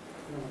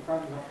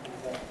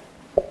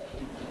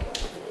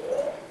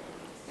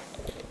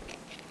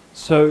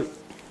 So, is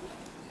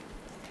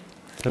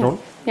that on?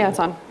 Yeah, it's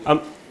on.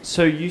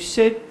 So you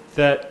said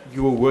that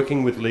you were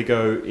working with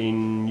LEGO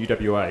in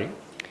UWA,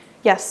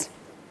 Yes.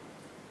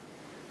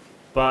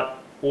 but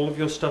all of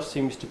your stuff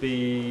seems to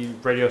be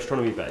radio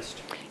astronomy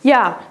based.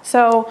 Yeah,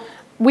 so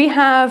we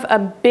have a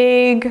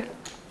big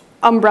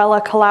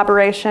umbrella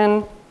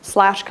collaboration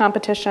 /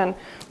 competition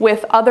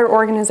with other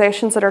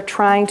organizations that are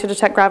trying to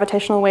detect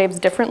gravitational waves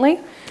differently.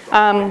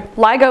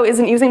 LIGO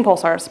isn't using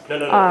pulsars. No,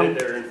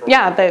 they're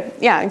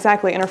interferometry. Yeah,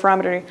 exactly,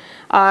 interferometry.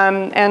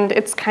 And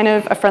it's kind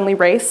of a friendly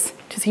race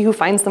to see who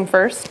finds them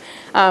first.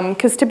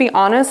 Because to be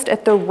honest,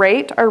 at the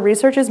rate our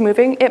research is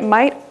moving, it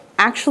might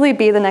actually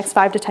be the next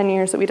 5 to 10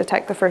 years that we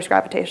detect the first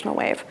gravitational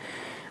wave.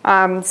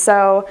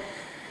 So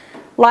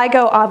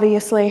LIGO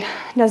obviously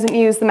doesn't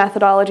use the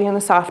methodology and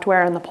the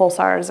software and the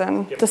pulsars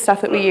and the stuff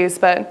that we use,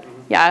 but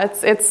yeah,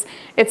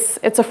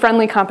 it's a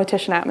friendly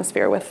competition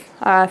atmosphere with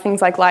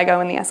things like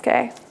LIGO and the SK.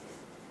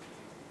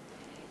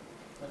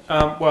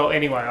 Well,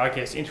 anyway, I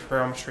guess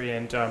interferometry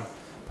and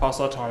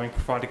pulsar timing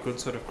provide a good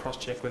sort of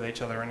cross-check with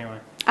each other anyway.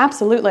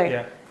 Absolutely.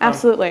 Yeah.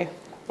 Absolutely.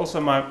 Also,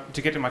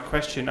 to get to my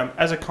question,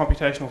 as a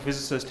computational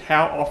physicist,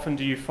 how often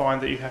do you find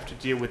that you have to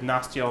deal with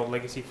nasty old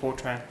legacy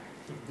Fortran?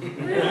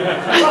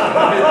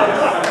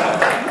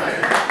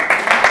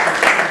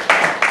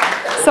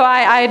 So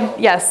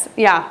yes,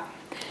 yeah.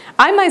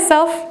 I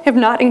myself have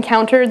not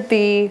encountered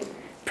the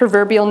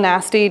proverbial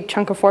nasty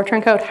chunk of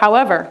Fortran code.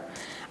 However,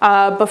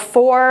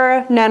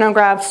 before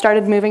Nanograv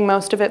started moving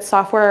most of its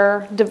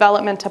software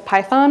development to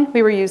Python,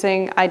 we were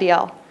using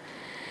IDL.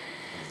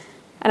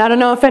 And I don't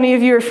know if any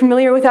of you are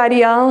familiar with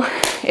IDL.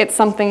 It's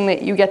something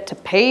that you get to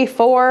pay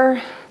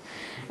for.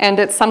 And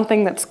it's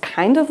something that's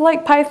kind of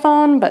like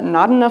Python, but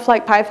not enough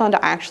like Python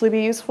to actually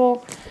be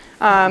useful.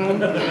 So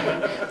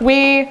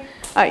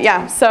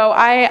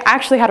I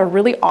actually had a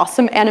really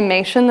awesome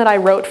animation that I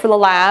wrote for the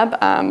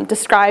lab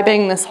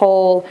describing this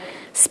whole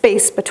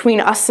space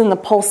between us and the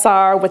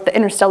pulsar with the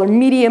interstellar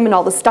medium and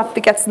all the stuff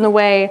that gets in the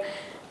way.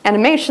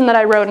 Animation that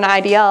I wrote in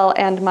IDL,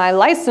 and my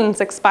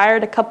license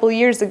expired a couple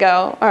years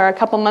ago, or a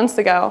couple months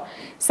ago,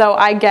 so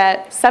I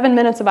get 7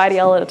 minutes of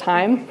IDL at a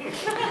time.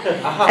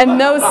 And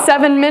those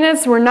 7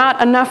 minutes were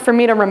not enough for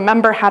me to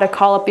remember how to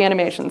call up the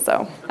animation,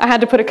 so I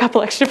had to put a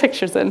couple extra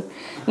pictures in.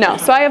 No,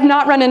 so I have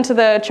not run into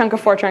the chunk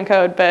of Fortran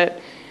code,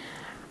 but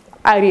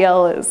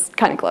IDL is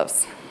kind of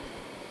close.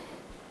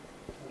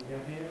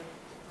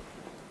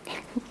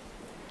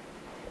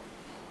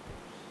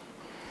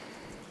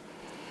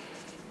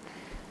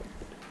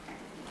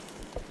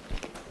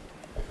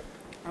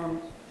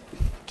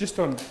 Just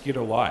on Get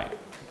a Light,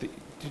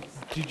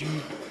 did you?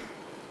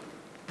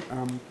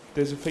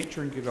 There's a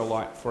feature in Get a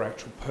Light for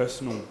actual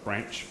personal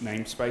branch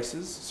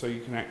namespaces, so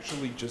you can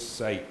actually just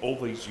say all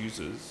these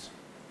users.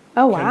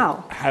 Oh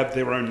wow! Have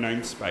their own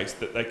namespace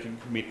that they can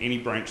commit any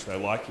branch they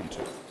like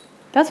into.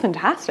 That's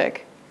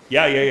fantastic.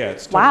 Yeah.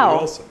 It's totally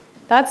awesome.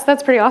 That's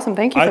pretty awesome.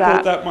 Thank you for that. I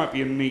thought that might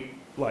be a neat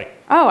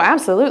Oh,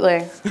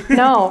 absolutely.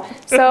 No.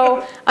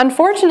 So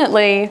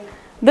unfortunately,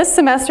 This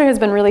semester has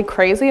been really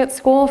crazy at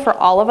school for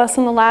all of us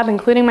in the lab,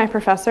 including my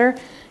professor.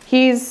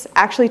 He's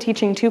actually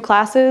teaching 2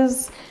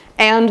 classes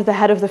and the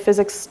head of the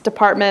physics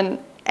department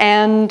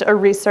and a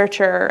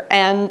researcher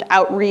and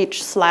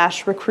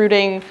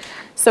outreach/recruiting.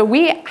 So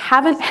we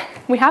haven't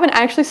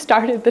actually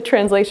started the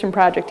translation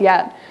project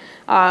yet.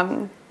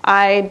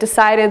 I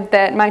decided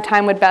that my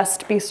time would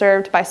best be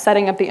served by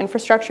setting up the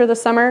infrastructure this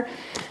summer.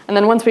 And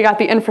then once we got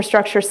the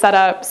infrastructure set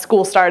up,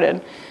 school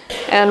started.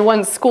 And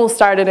once school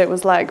started, it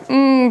was like,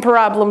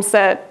 problem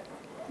set,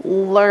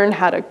 learn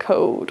how to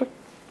code.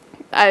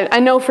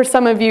 I know for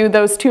some of you,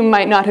 those two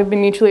might not have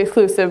been mutually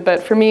exclusive,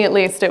 but for me at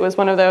least, it was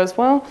one of those,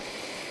 well,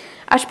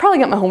 I should probably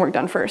get my homework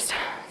done first.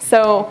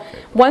 So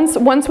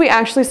once we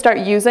actually start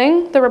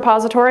using the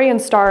repository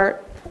and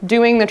start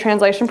doing the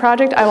translation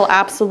project, I will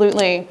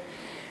absolutely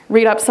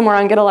read up some more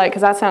on Get-A-Lite,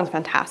 because that sounds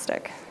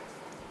fantastic.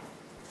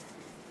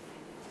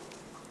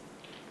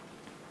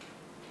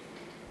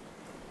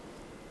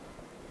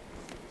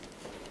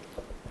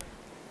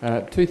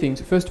 Two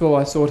things. First of all,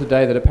 I saw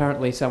today that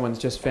apparently someone's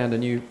just found a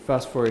new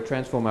fast Fourier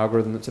transform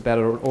algorithm that's about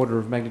an order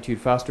of magnitude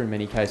faster in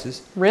many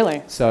cases.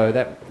 Really? So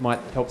that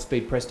might help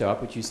speed Presto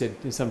up, which you said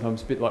is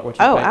sometimes a bit like watching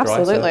paint dry.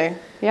 Absolutely. So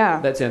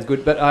yeah. That sounds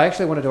good. But I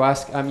actually wanted to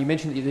ask, you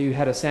mentioned that you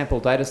had a sample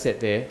data set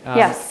there.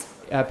 Yes.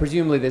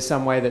 Presumably there's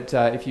some way that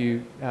if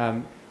you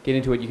get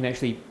into it, you can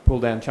actually pull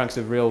down chunks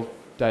of real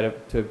data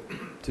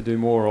to do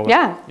more. Or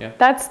yeah.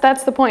 That's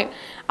the point.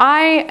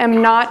 I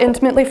am not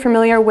intimately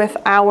familiar with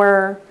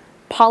our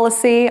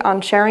policy on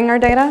sharing our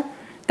data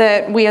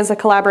that we as a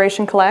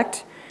collaboration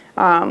collect.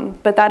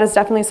 But that is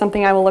definitely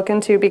something I will look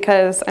into,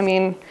 because, I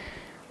mean,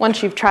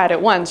 once you've tried it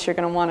once, you're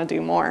going to want to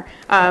do more.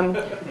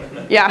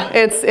 Yeah,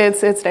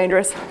 it's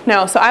dangerous.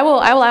 No, so I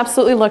will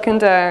absolutely look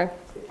into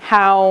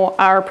how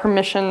our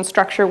permission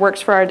structure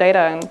works for our data,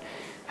 and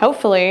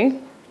hopefully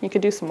you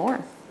could do some more.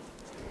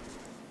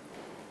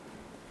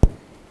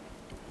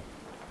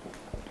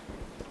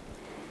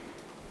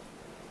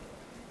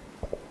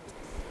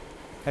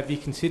 Have you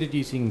considered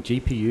using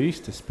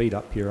GPUs to speed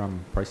up your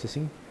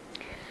processing?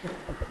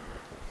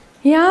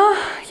 Yeah.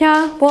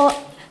 Well,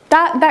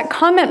 that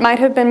comment might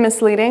have been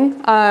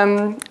misleading.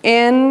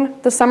 In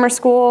the summer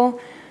school,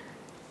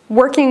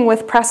 working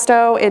with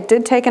Presto, it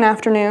did take an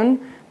afternoon,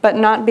 but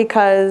not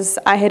because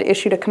I had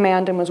issued a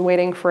command and was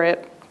waiting for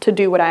it to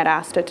do what I had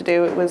asked it to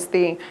do. It was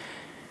the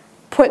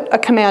put a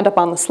command up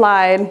on the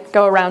slide,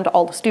 go around to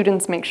all the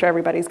students, make sure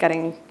everybody's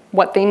getting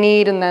what they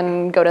need, and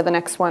then go to the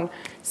next one.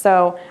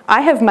 So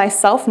I have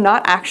myself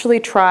not actually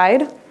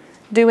tried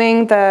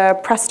doing the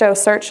Presto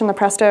search and the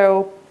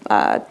Presto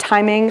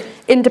timing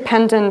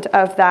independent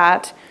of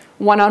that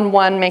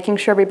one-on-one, making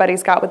sure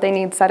everybody's got what they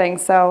need setting.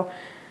 So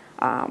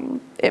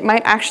it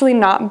might actually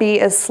not be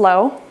as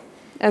slow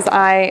as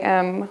I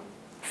am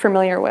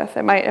familiar with.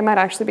 It might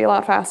actually be a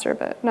lot faster,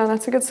 but no,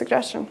 that's a good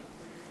suggestion.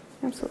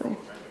 Absolutely.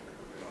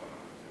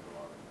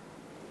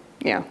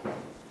 Yeah.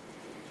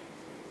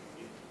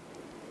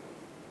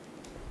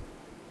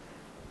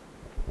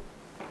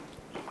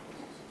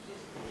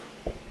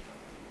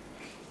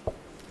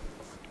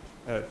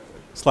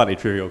 Slightly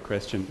trivial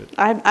question, but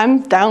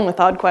I'm down with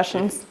odd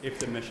questions. If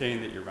the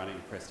machine that you're running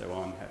Presto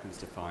on happens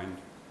to find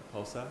a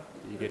pulsar,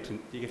 do you get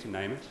to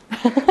name it?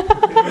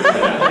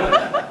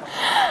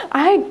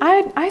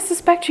 I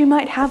suspect you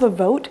might have a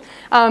vote.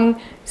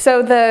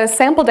 So the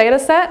sample data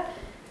set,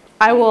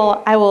 I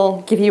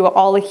will give you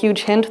all a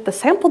huge hint. The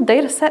sample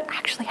data set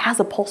actually has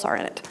a pulsar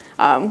in it.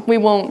 We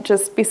won't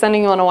just be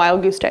sending you on a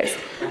wild goose chase.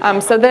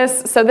 So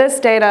this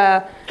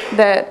data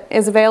that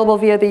is available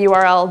via the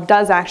URL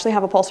does actually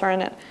have a pulsar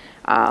in it.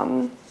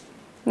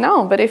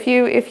 No, but if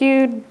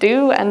you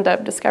do end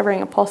up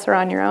discovering a pulsar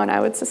on your own,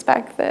 I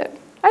suspect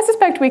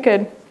we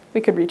could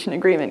reach an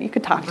agreement. You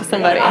could talk to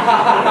somebody.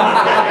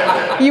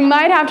 You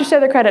might have to share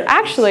the credit.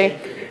 Actually,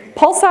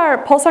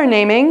 pulsar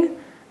naming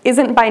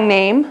isn't by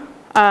name.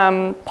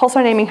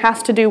 Pulsar naming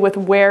has to do with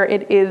where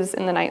it is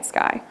in the night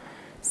sky.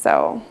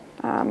 So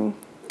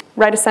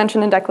right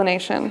ascension and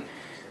declination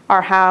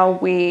are how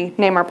we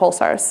name our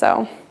pulsars.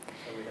 So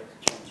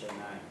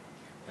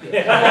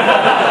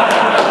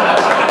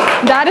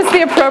that is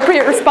the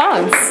appropriate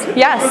response.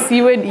 Yes,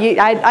 you would.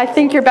 I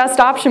think your best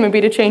option would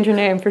be to change your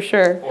name for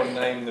sure. Or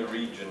name the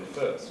region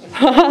first.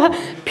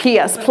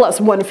 PS plus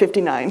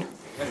 159.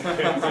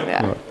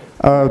 Yeah.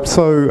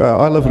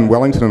 I live in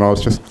Wellington, and I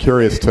was just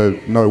curious to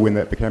know when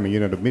that became a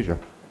unit of measure.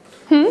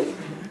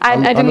 I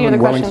didn't hear the question. I live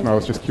in Wellington. I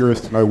was just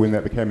curious to know when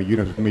that became a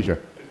unit of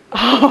measure.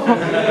 Oh,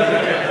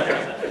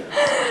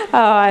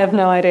 I have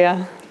no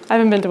idea. I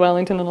haven't been to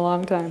Wellington in a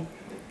long time.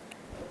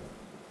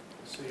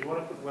 So you want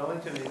to put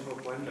Wellington into a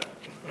blender?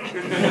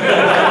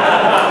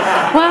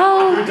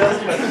 Well,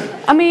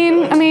 I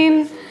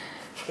mean,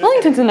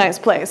 Wellington's a nice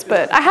place,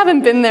 but I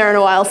haven't been there in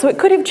a while, so it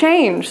could have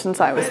changed since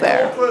I was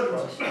there.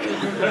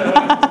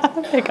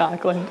 Big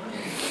Auckland.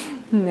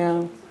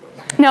 No,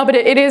 but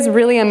it is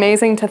really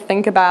amazing to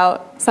think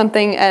about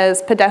something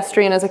as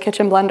pedestrian as a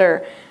kitchen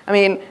blender. I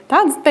mean,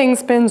 that thing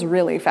spins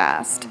really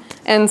fast.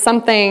 And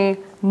something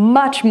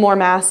much more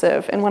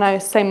massive, and when I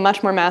say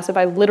much more massive,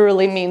 I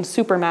literally mean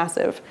super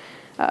massive,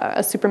 a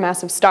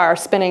supermassive star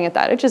spinning at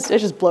that. It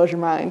just blows your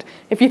mind.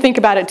 If you think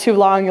about it too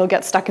long, you'll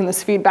get stuck in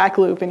this feedback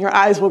loop and your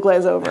eyes will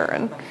glaze over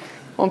and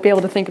won't be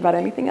able to think about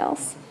anything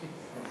else.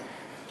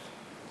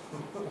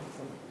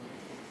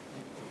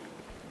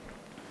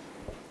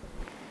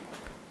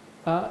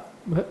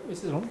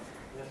 Is it on?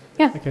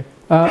 Yeah. Okay.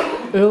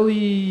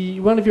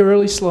 One of your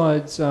early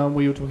slides,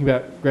 where you were talking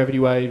about gravity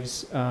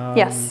waves.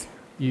 Yes.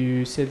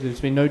 You said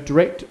there's been no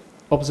direct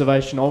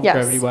observation of Yes.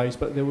 gravity waves,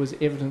 but there was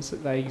evidence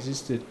that they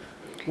existed.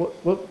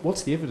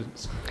 What's the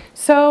evidence?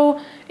 So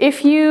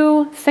if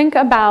you think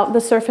about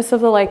the surface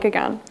of the lake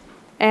again,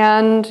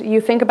 and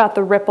you think about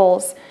the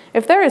ripples,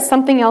 if there is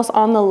something else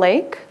on the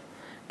lake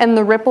and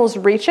the ripples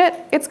reach it,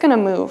 it's going to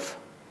move,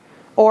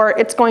 or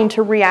it's going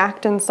to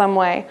react in some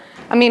way.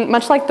 I mean,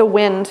 much like the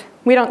wind,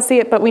 we don't see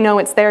it, but we know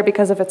it's there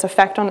because of its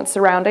effect on its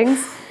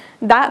surroundings.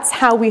 That's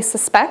how we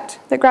suspect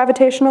that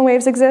gravitational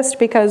waves exist,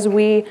 because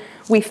we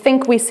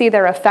think we see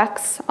their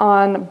effects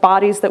on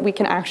bodies that we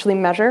can actually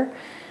measure.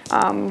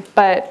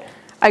 But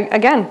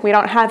again, we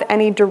don't have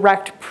any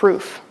direct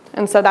proof.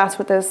 And so that's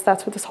what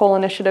this whole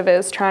initiative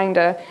is, trying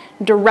to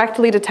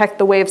directly detect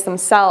the waves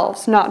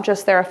themselves, not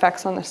just their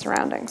effects on the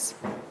surroundings.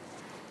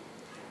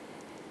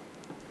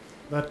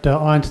 But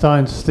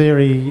Einstein's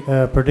theory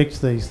predicts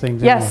these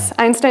things. Yes,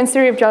 Einstein's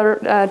theory of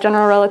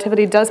general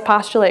relativity does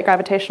postulate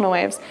gravitational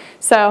waves.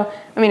 So,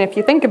 I mean, if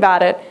you think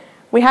about it,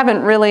 we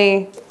haven't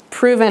really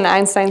proven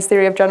Einstein's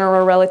theory of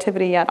general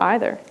relativity yet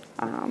either.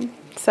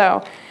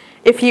 So,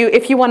 if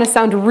you want to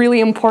sound really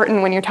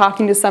important when you're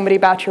talking to somebody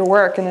about your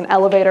work in an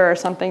elevator or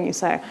something, you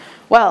say,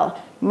 well,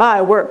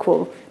 my work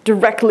will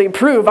directly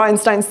prove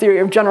Einstein's theory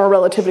of general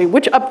relativity,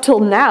 which up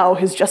till now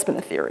has just been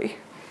a theory.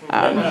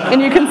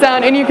 And you can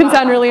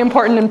sound really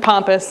important and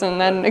pompous,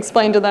 and then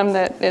explain to them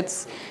that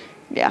it's,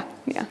 yeah,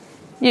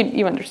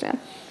 you understand.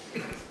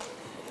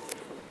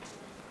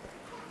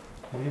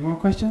 Any more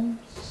questions?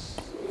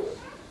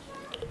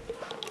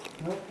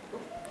 No?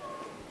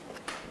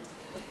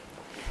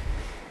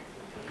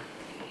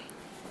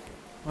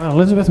 Well,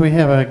 Elizabeth, we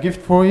have a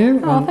gift for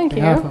you. Oh, thank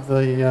you. On behalf of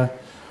the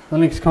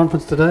Linux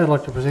conference today, I'd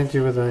like to present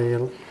you with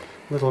a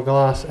little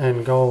glass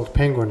and gold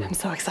penguin. I'm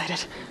so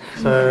excited.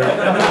 So,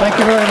 thank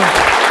you very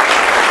much.